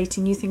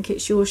isolating. You think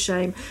it's your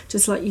shame,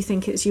 just like you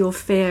think it's your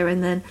fear,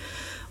 and then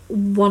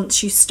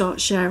once you start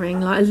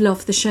sharing, like, I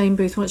love the shame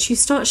booth. Once you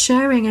start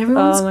sharing,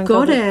 everyone's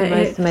got it. It's the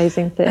most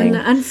amazing thing,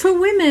 and for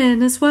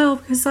women as well,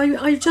 because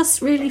I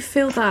just really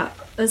feel that,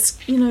 as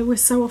we're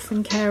so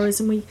often carers,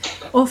 and we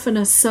often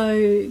are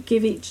so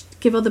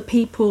give other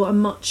people a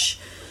much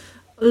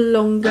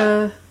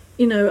longer,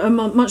 a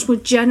much more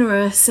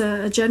generous,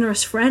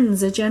 generous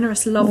friends, a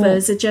generous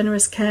lovers, a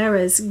generous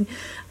carers,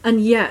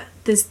 and yet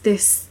there's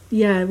this,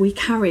 we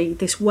carry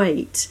this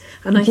weight,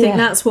 and I think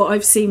that's what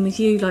I've seen with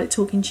you, like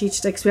talking to you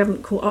today, because we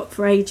haven't caught up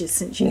for ages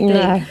since you've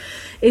been.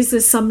 Is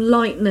there some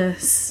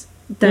lightness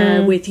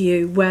there with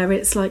you, where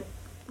it's like,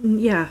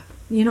 you're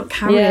not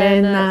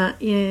carrying that,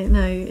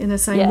 in the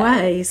same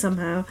way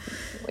somehow.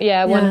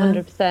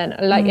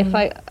 100%. Like if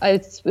I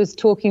was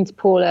talking to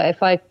Paula,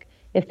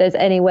 if there's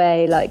any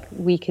way, like,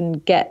 we can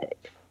get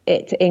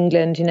it to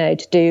England,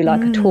 to do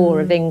like a tour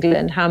of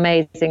England, how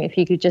amazing if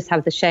you could just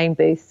have the shame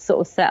booth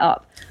sort of set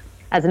up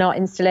as an art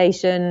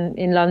installation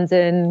in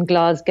London,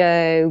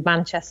 Glasgow,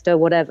 Manchester,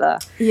 whatever,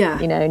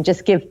 and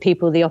just give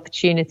people the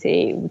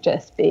opportunity. It would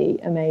just be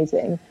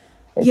amazing.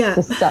 It's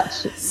just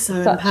such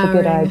a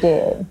good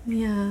idea.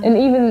 And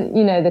even,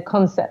 the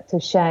concept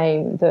of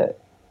shame, that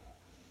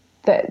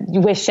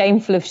we're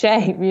shameful of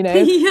shame,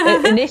 Initially I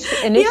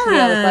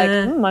was like,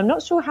 I'm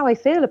not sure how I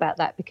feel about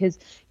that, because,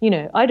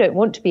 I don't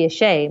want to be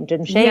ashamed,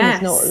 and shame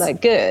is not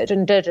like good,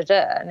 and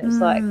and it's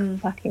like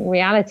fucking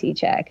reality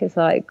check. It's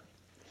like,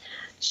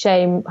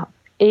 shame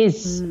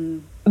is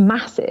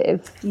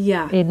massive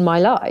in my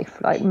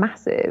life, like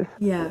massive,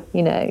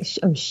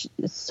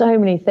 so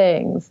many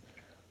things.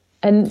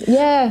 And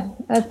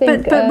I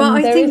think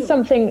there is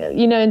something,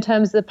 in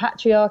terms of the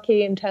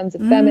patriarchy, in terms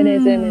of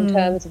feminism, in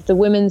terms of the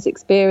women's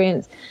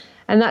experience.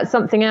 And that's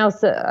something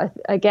else that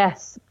I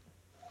guess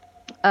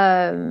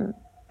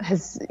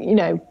has,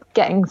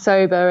 getting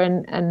sober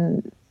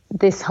and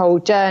this whole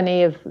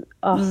journey of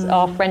us,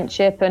 our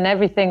friendship, and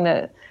everything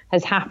that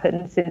has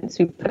happened since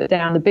we put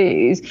down the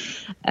booze,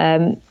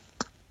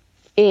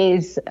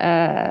 is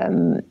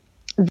that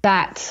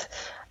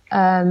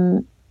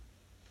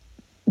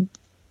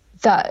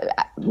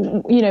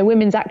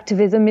women's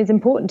activism is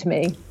important to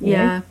me.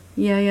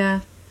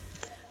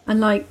 And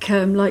like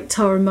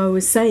Tara Moe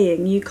was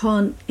saying, you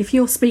can't, if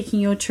you're speaking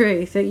your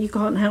truth, you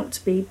can't help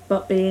to be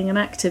but being an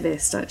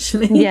activist,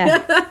 actually.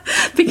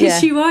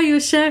 Because you are your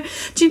share.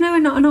 Do you know?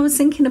 And I was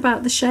thinking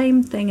about the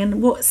shame thing,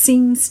 and what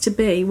seems to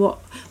be what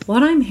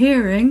I'm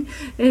hearing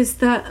is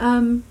that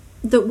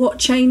that what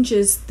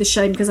changes the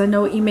shame, because I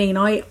know what you mean.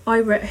 I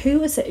read, who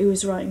was it who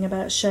was writing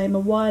about shame a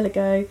while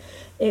ago?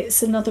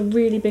 It's another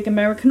really big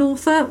American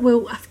author.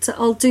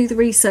 I'll do the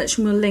research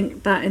and we'll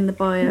link that in the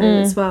bio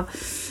as well.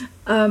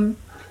 And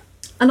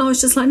I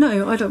was just like,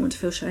 no, I don't want to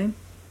feel shame.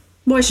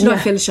 Why should I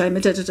feel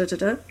ashamed?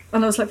 And I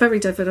was like very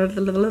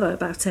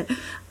about it.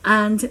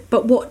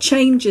 But what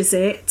changes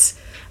it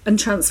and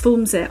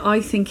transforms it,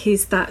 I think,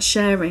 is that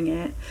sharing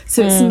it.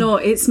 So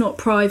it's not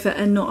private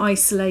and not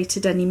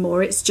isolated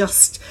anymore. It's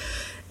just,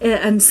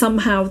 and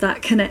somehow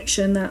that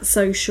connection, that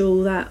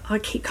social, that I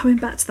keep coming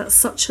back to that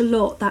such a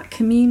lot, that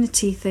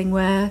community thing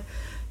where,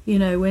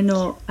 we're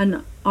not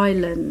an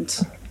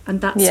island,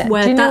 and that's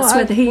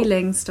where the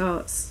healing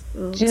starts.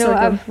 Do you know what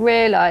I've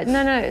realised?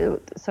 No,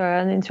 sorry,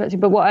 I'm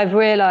interrupting. But what I've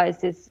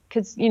realised is,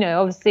 because,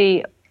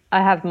 obviously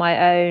I have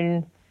my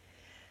own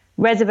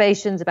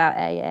reservations about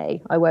AA.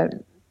 I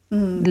won't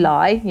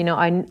lie.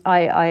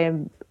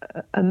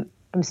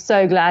 I'm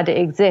so glad it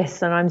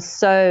exists, and I'm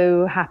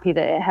so happy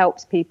that it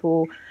helps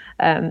people.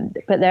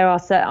 But there are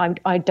certain,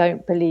 I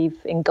don't believe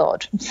in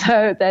God,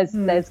 so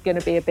there's going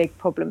to be a big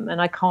problem,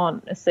 and I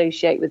can't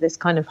associate with this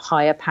kind of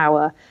higher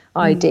power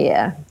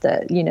idea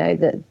that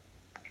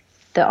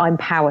that I'm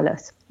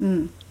powerless.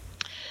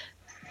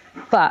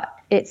 But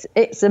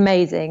it's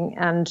amazing,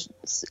 and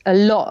a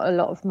lot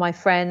of my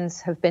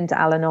friends have been to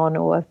Al-Anon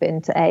or have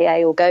been to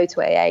AA or go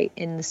to AA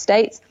in the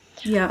States.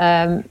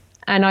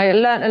 And I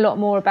learned a lot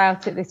more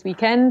about it this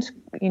weekend,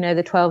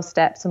 the 12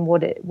 steps and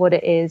what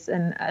it is,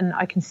 and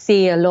I can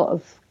see a lot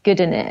of good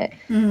in it.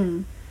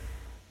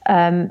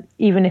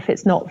 even if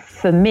it's not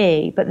for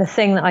me. But the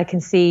thing that I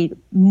can see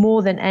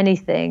more than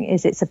anything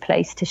is it's a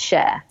place to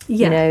share.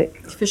 Yeah, you know,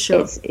 for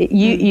sure.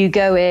 You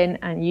go in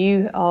and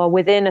you are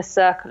within a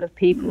circle of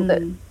people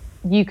that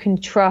you can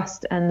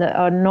trust and that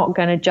are not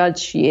going to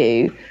judge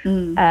you.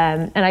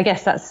 And I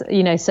guess that's,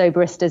 you know,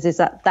 Soberistas is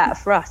that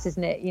for us,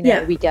 isn't it? You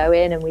know, we go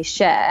in and we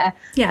share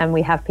and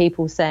we have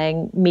people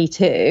saying me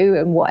too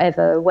in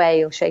whatever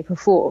way or shape or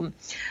form.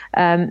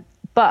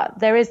 But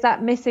there is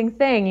that missing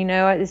thing, you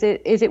know, is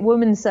it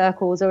women's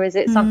circles, or is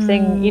it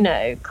something, you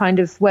know, kind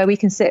of where we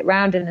can sit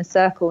around in a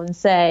circle and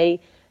say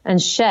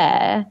and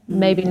share,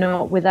 maybe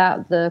not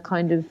without the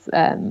kind of,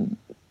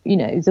 you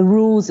know, the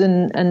rules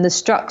and the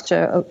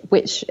structure of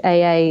which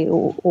AA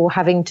or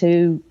having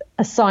to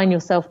assign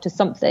yourself to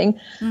something,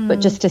 but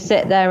just to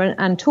sit there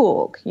and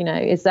talk, you know,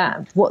 is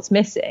that what's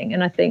missing?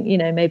 And I think, you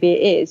know, maybe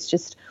it is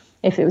just,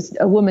 if it was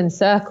a women's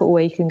circle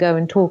where you can go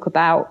and talk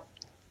about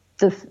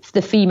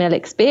the female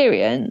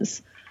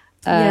experience,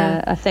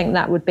 I think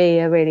that would be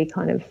a really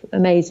kind of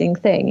amazing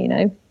thing, you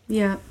know.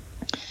 Yeah.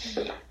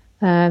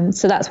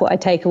 So that's what I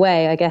take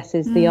away, I guess,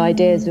 is the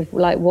ideas of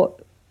like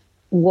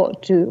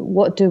what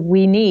do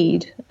we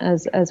need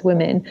as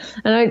women.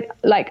 And I,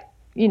 like,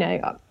 you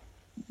know,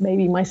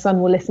 maybe my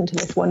son will listen to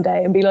this one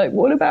day and be like,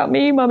 what about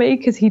me, mummy?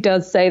 Because he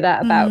does say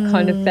that about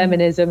kind of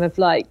feminism, of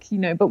like, you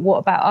know, but what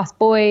about us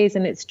boys?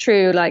 And it's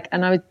true, like,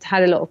 and I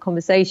had a lot of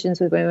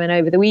conversations with women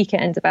over the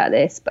weekend about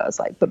this, but I was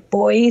like, but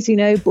boys, you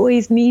know,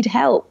 boys need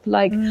help,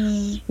 like,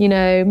 you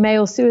know,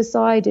 male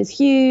suicide is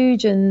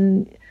huge,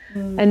 and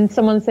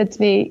someone said to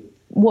me,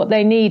 what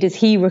they need is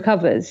he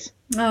recovers.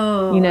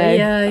 Oh, you know,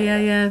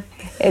 yeah.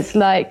 It's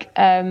like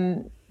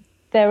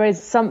there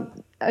is some,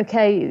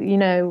 okay, you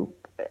know,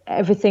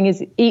 everything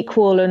is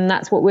equal and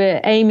that's what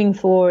we're aiming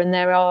for, and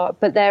there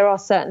are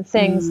certain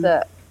things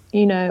that,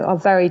 you know, are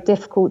very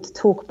difficult to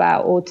talk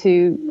about or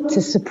to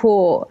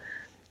support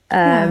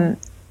in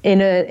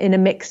a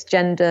mixed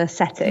gender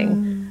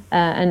setting,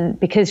 and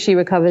because She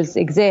Recovers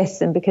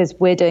exists and because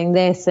we're doing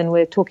this and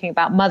we're talking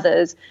about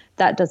mothers,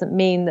 that doesn't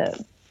mean that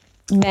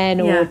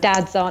men or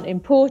dads aren't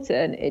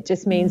important. It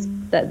just means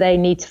that they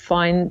need to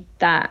find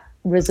that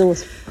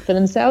resource for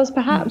themselves,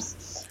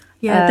 perhaps.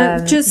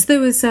 There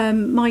was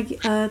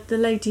the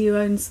lady who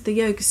owns the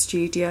yoga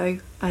studio,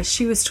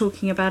 she was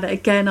talking about it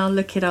again. I'll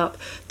look it up.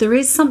 There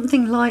is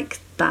something like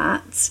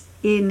that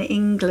in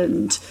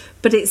England,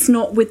 but it's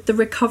not with the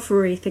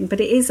recovery thing, but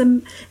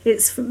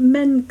it's for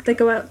men. They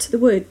go out to the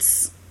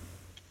woods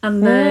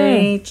and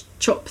they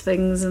chop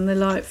things and they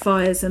light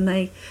fires and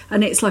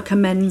it's like a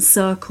men's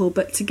circle,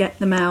 but to get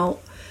them out.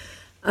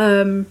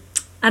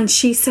 And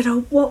she said,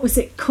 oh, what was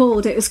it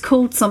called? It was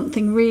called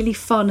something really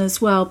fun as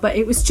well. But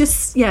it was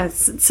just,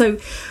 yes. So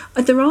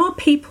there are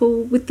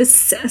people with a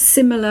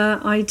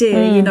similar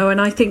idea, you know, and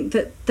I think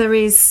that there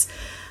is,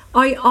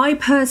 I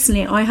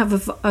personally, I have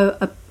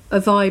a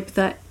vibe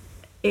that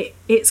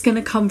it's going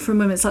to come from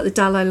women. It's like the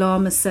Dalai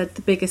Lama said,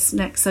 the biggest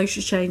next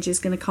social change is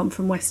going to come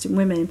from Western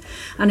women.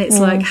 And it's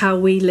like how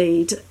we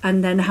lead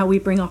and then how we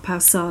bring up our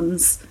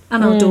sons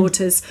and our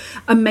daughters.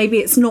 And maybe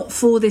it's not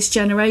for this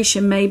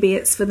generation, maybe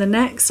it's for the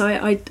next.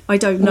 I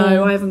don't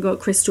know. I haven't got a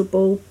crystal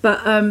ball.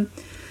 But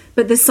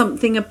there's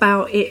something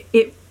about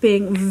it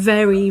being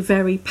very,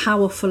 very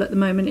powerful at the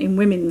moment in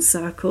women's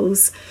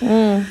circles.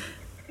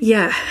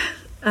 Yeah.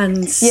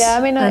 And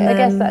I mean, I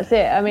guess that's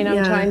it. I mean,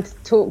 I'm trying to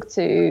talk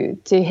to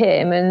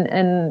him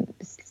and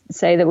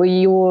say that, well,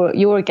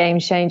 you're a game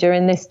changer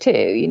in this too.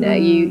 You know,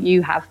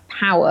 you have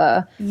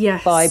power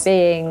by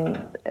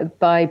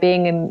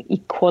being an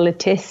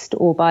equalitist,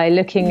 or by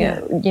looking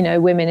at, you know,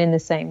 women in the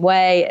same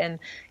way. And,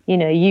 you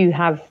know, you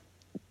have,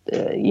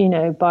 you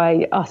know,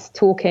 by us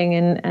talking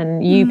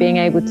and you being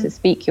able to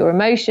speak your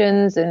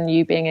emotions and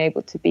you being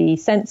able to be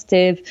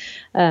sensitive.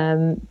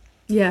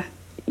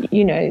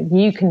 You know,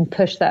 you can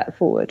push that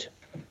forward.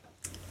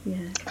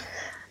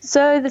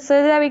 So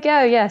there we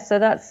go. So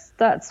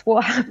that's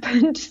what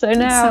happened. So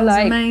now, sounds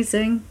like,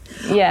 amazing.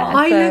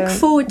 I look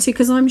forward to,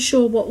 because I'm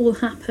sure what will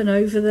happen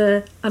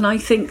and I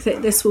think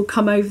that this will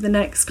come over the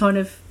next kind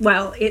of,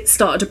 well, it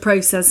started a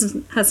process,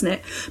 hasn't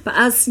it? But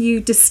as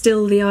you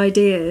distill the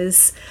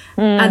ideas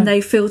and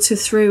they filter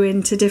through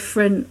into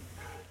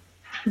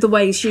the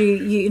ways you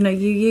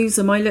use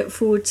them, I look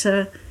forward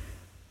to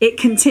it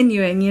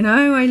continuing, you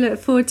know. I look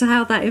forward to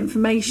how that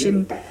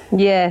information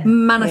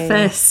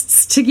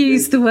manifests, to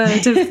use the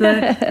word of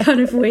the kind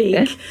of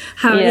week.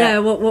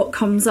 How what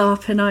comes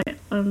up, and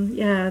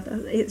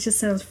it just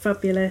sounds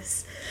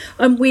fabulous.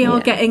 We are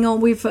getting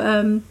on. We've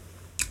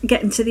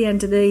getting to the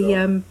end of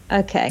the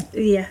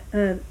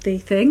the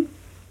thing,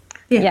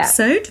 the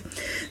episode.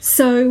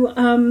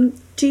 So,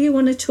 do you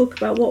want to talk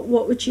about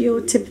what would your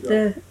tip of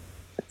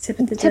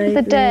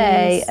the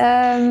day?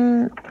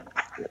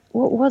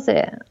 What was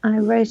it? I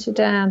wrote it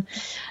down.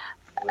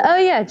 Oh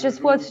yeah,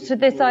 just to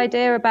this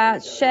idea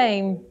about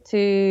shame,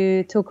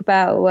 to talk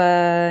about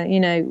you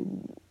know,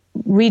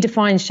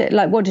 redefine shame.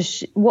 Like,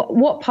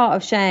 what part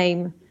of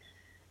shame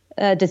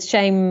does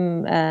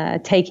shame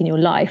take in your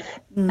life,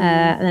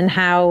 and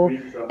how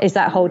is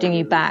that holding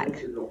you back,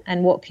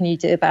 and what can you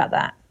do about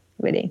that?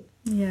 really.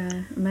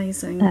 Yeah,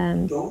 amazing.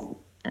 And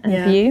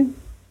you?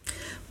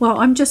 Well,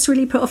 I'm just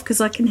really put off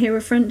because I can hear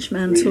a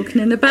Frenchman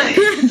talking in the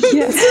background.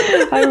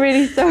 I'm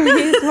really sorry.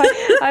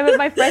 I'm at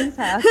my friend's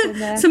house.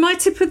 And, so my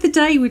tip of the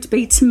day would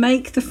be to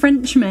make the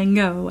Frenchmen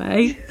go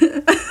away.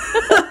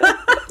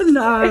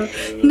 No,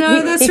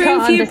 that's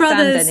room for you,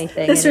 brothers.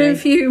 That's room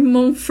for you,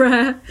 mon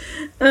frère.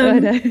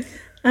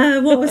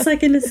 What was I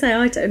going to say?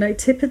 I don't know.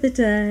 Tip of the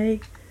day.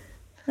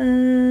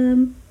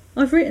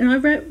 I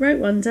wrote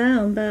one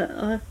down, but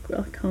I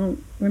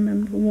can't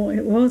remember what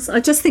it was. I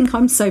just think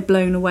I'm so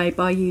blown away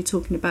by you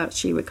talking about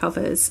She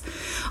Recovers.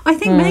 I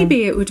think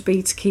maybe it would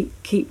be to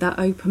keep that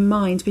open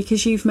mind,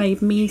 because you've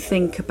made me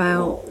think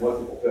about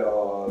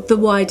the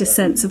wider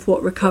sense of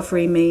what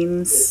recovery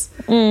means,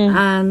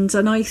 and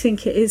I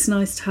think it is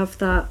nice to have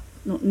that.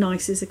 Not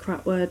nice is a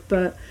crap word,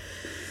 but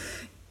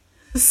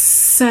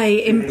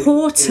say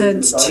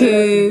important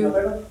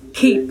to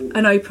keep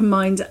an open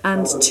mind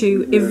and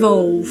to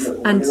evolve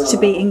and to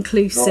be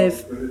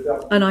inclusive,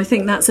 and I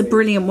think that's a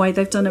brilliant way.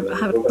 They've done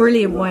have a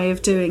brilliant way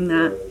of doing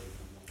that.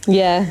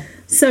 Yeah.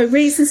 So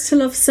reasons to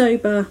love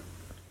sober.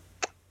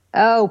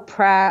 Oh,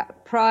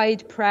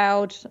 pride,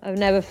 proud. I've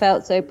never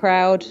felt so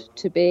proud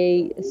to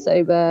be a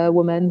sober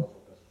woman.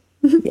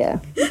 Yeah.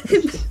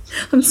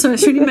 I'm sorry,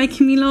 it's really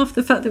making me laugh,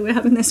 the fact that we're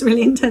having this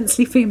really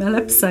intensely female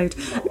episode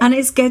and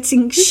it's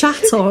getting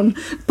shat on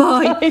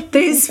by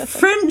this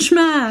French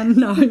man.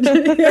 No.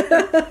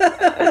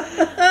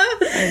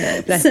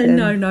 So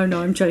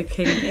no, I'm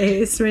joking.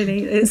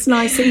 It's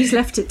nice that he's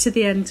left it to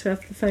the end to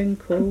have the phone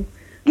call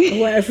or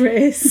whatever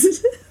it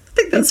is. I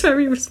think that's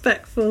very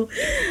respectful.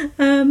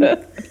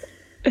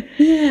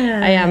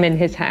 Yeah, I am in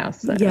his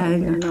house. So. Yeah,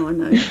 no, I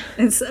know.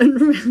 It's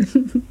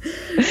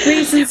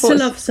reasons to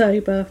love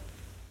sober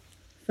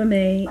for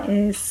me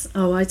is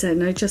I don't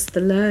know, just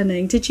the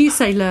learning. Did you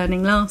say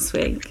learning last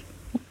week?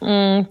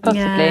 Possibly.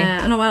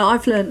 Yeah, and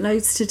I've learnt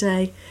loads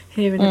today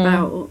hearing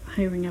about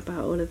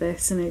all of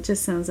this, and it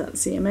just sounds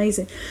absolutely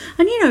amazing.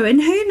 And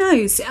and who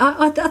knows?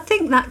 I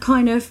think that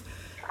kind of,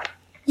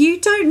 you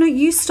don't know.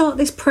 You start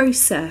this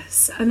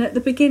process, and at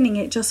the beginning,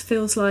 it just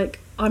feels like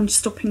I'm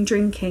stopping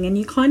drinking, and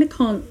you kind of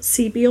can't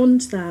see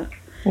beyond that.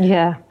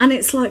 Yeah. And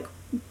it's like,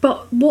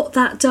 but what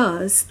that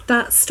does,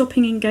 that's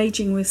stopping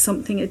engaging with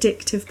something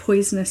addictive,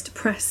 poisonous,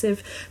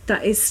 depressive,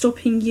 that is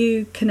stopping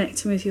you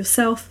connecting with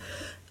yourself.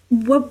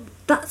 Well,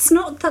 that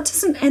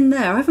doesn't end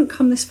there. I haven't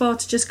come this far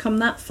to just come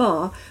that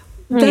far.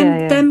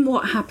 Then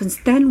what happens?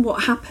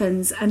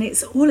 And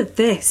it's all of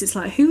this. It's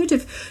like,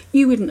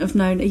 you wouldn't have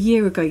known a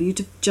year ago. You'd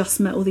have just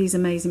met all these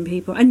amazing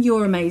people, and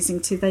you're amazing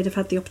too. They'd have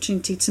had the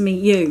opportunity to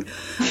meet you.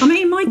 I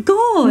mean, my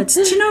God,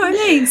 do you know what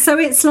I mean? So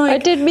it's like, I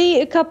did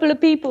meet a couple of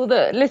people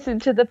that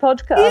listened to the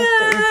podcast.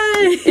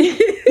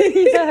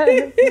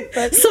 Yay!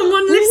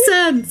 Someone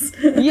listens.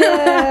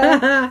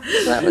 Yeah,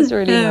 that was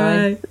really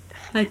nice.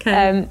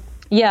 Okay.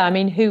 Yeah, I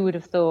mean, who would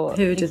have thought?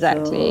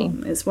 Exactly.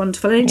 Thought? It's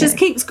wonderful. And it just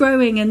keeps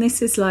growing, and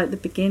this is like the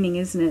beginning,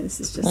 isn't it?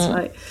 This is just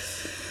like,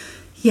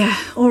 yeah,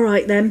 all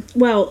right then.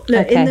 Well,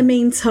 look, in the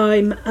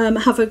meantime,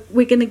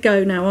 we're going to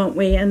go now, aren't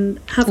we? And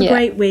have a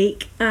great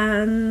week.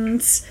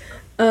 And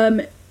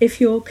if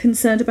you're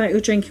concerned about your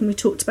drinking, we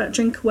talked about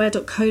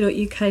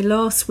drinkaware.co.uk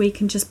last week,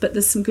 and but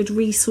there's some good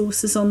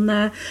resources on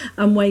there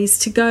and ways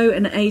to go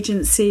and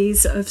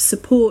agencies of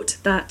support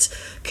that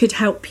could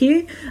help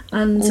you,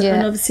 and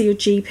obviously your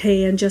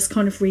GP, and just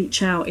kind of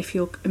reach out if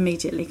you're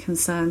immediately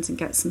concerned and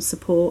get some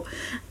support.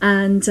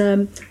 And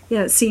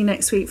see you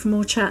next week for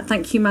more chat.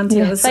 Thank you,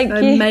 Mandy. That was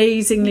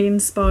amazingly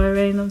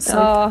inspiring. I'm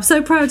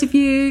so proud of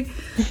you.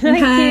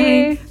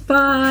 Thank you.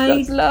 Bye.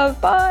 Lots of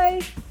love.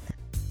 Bye.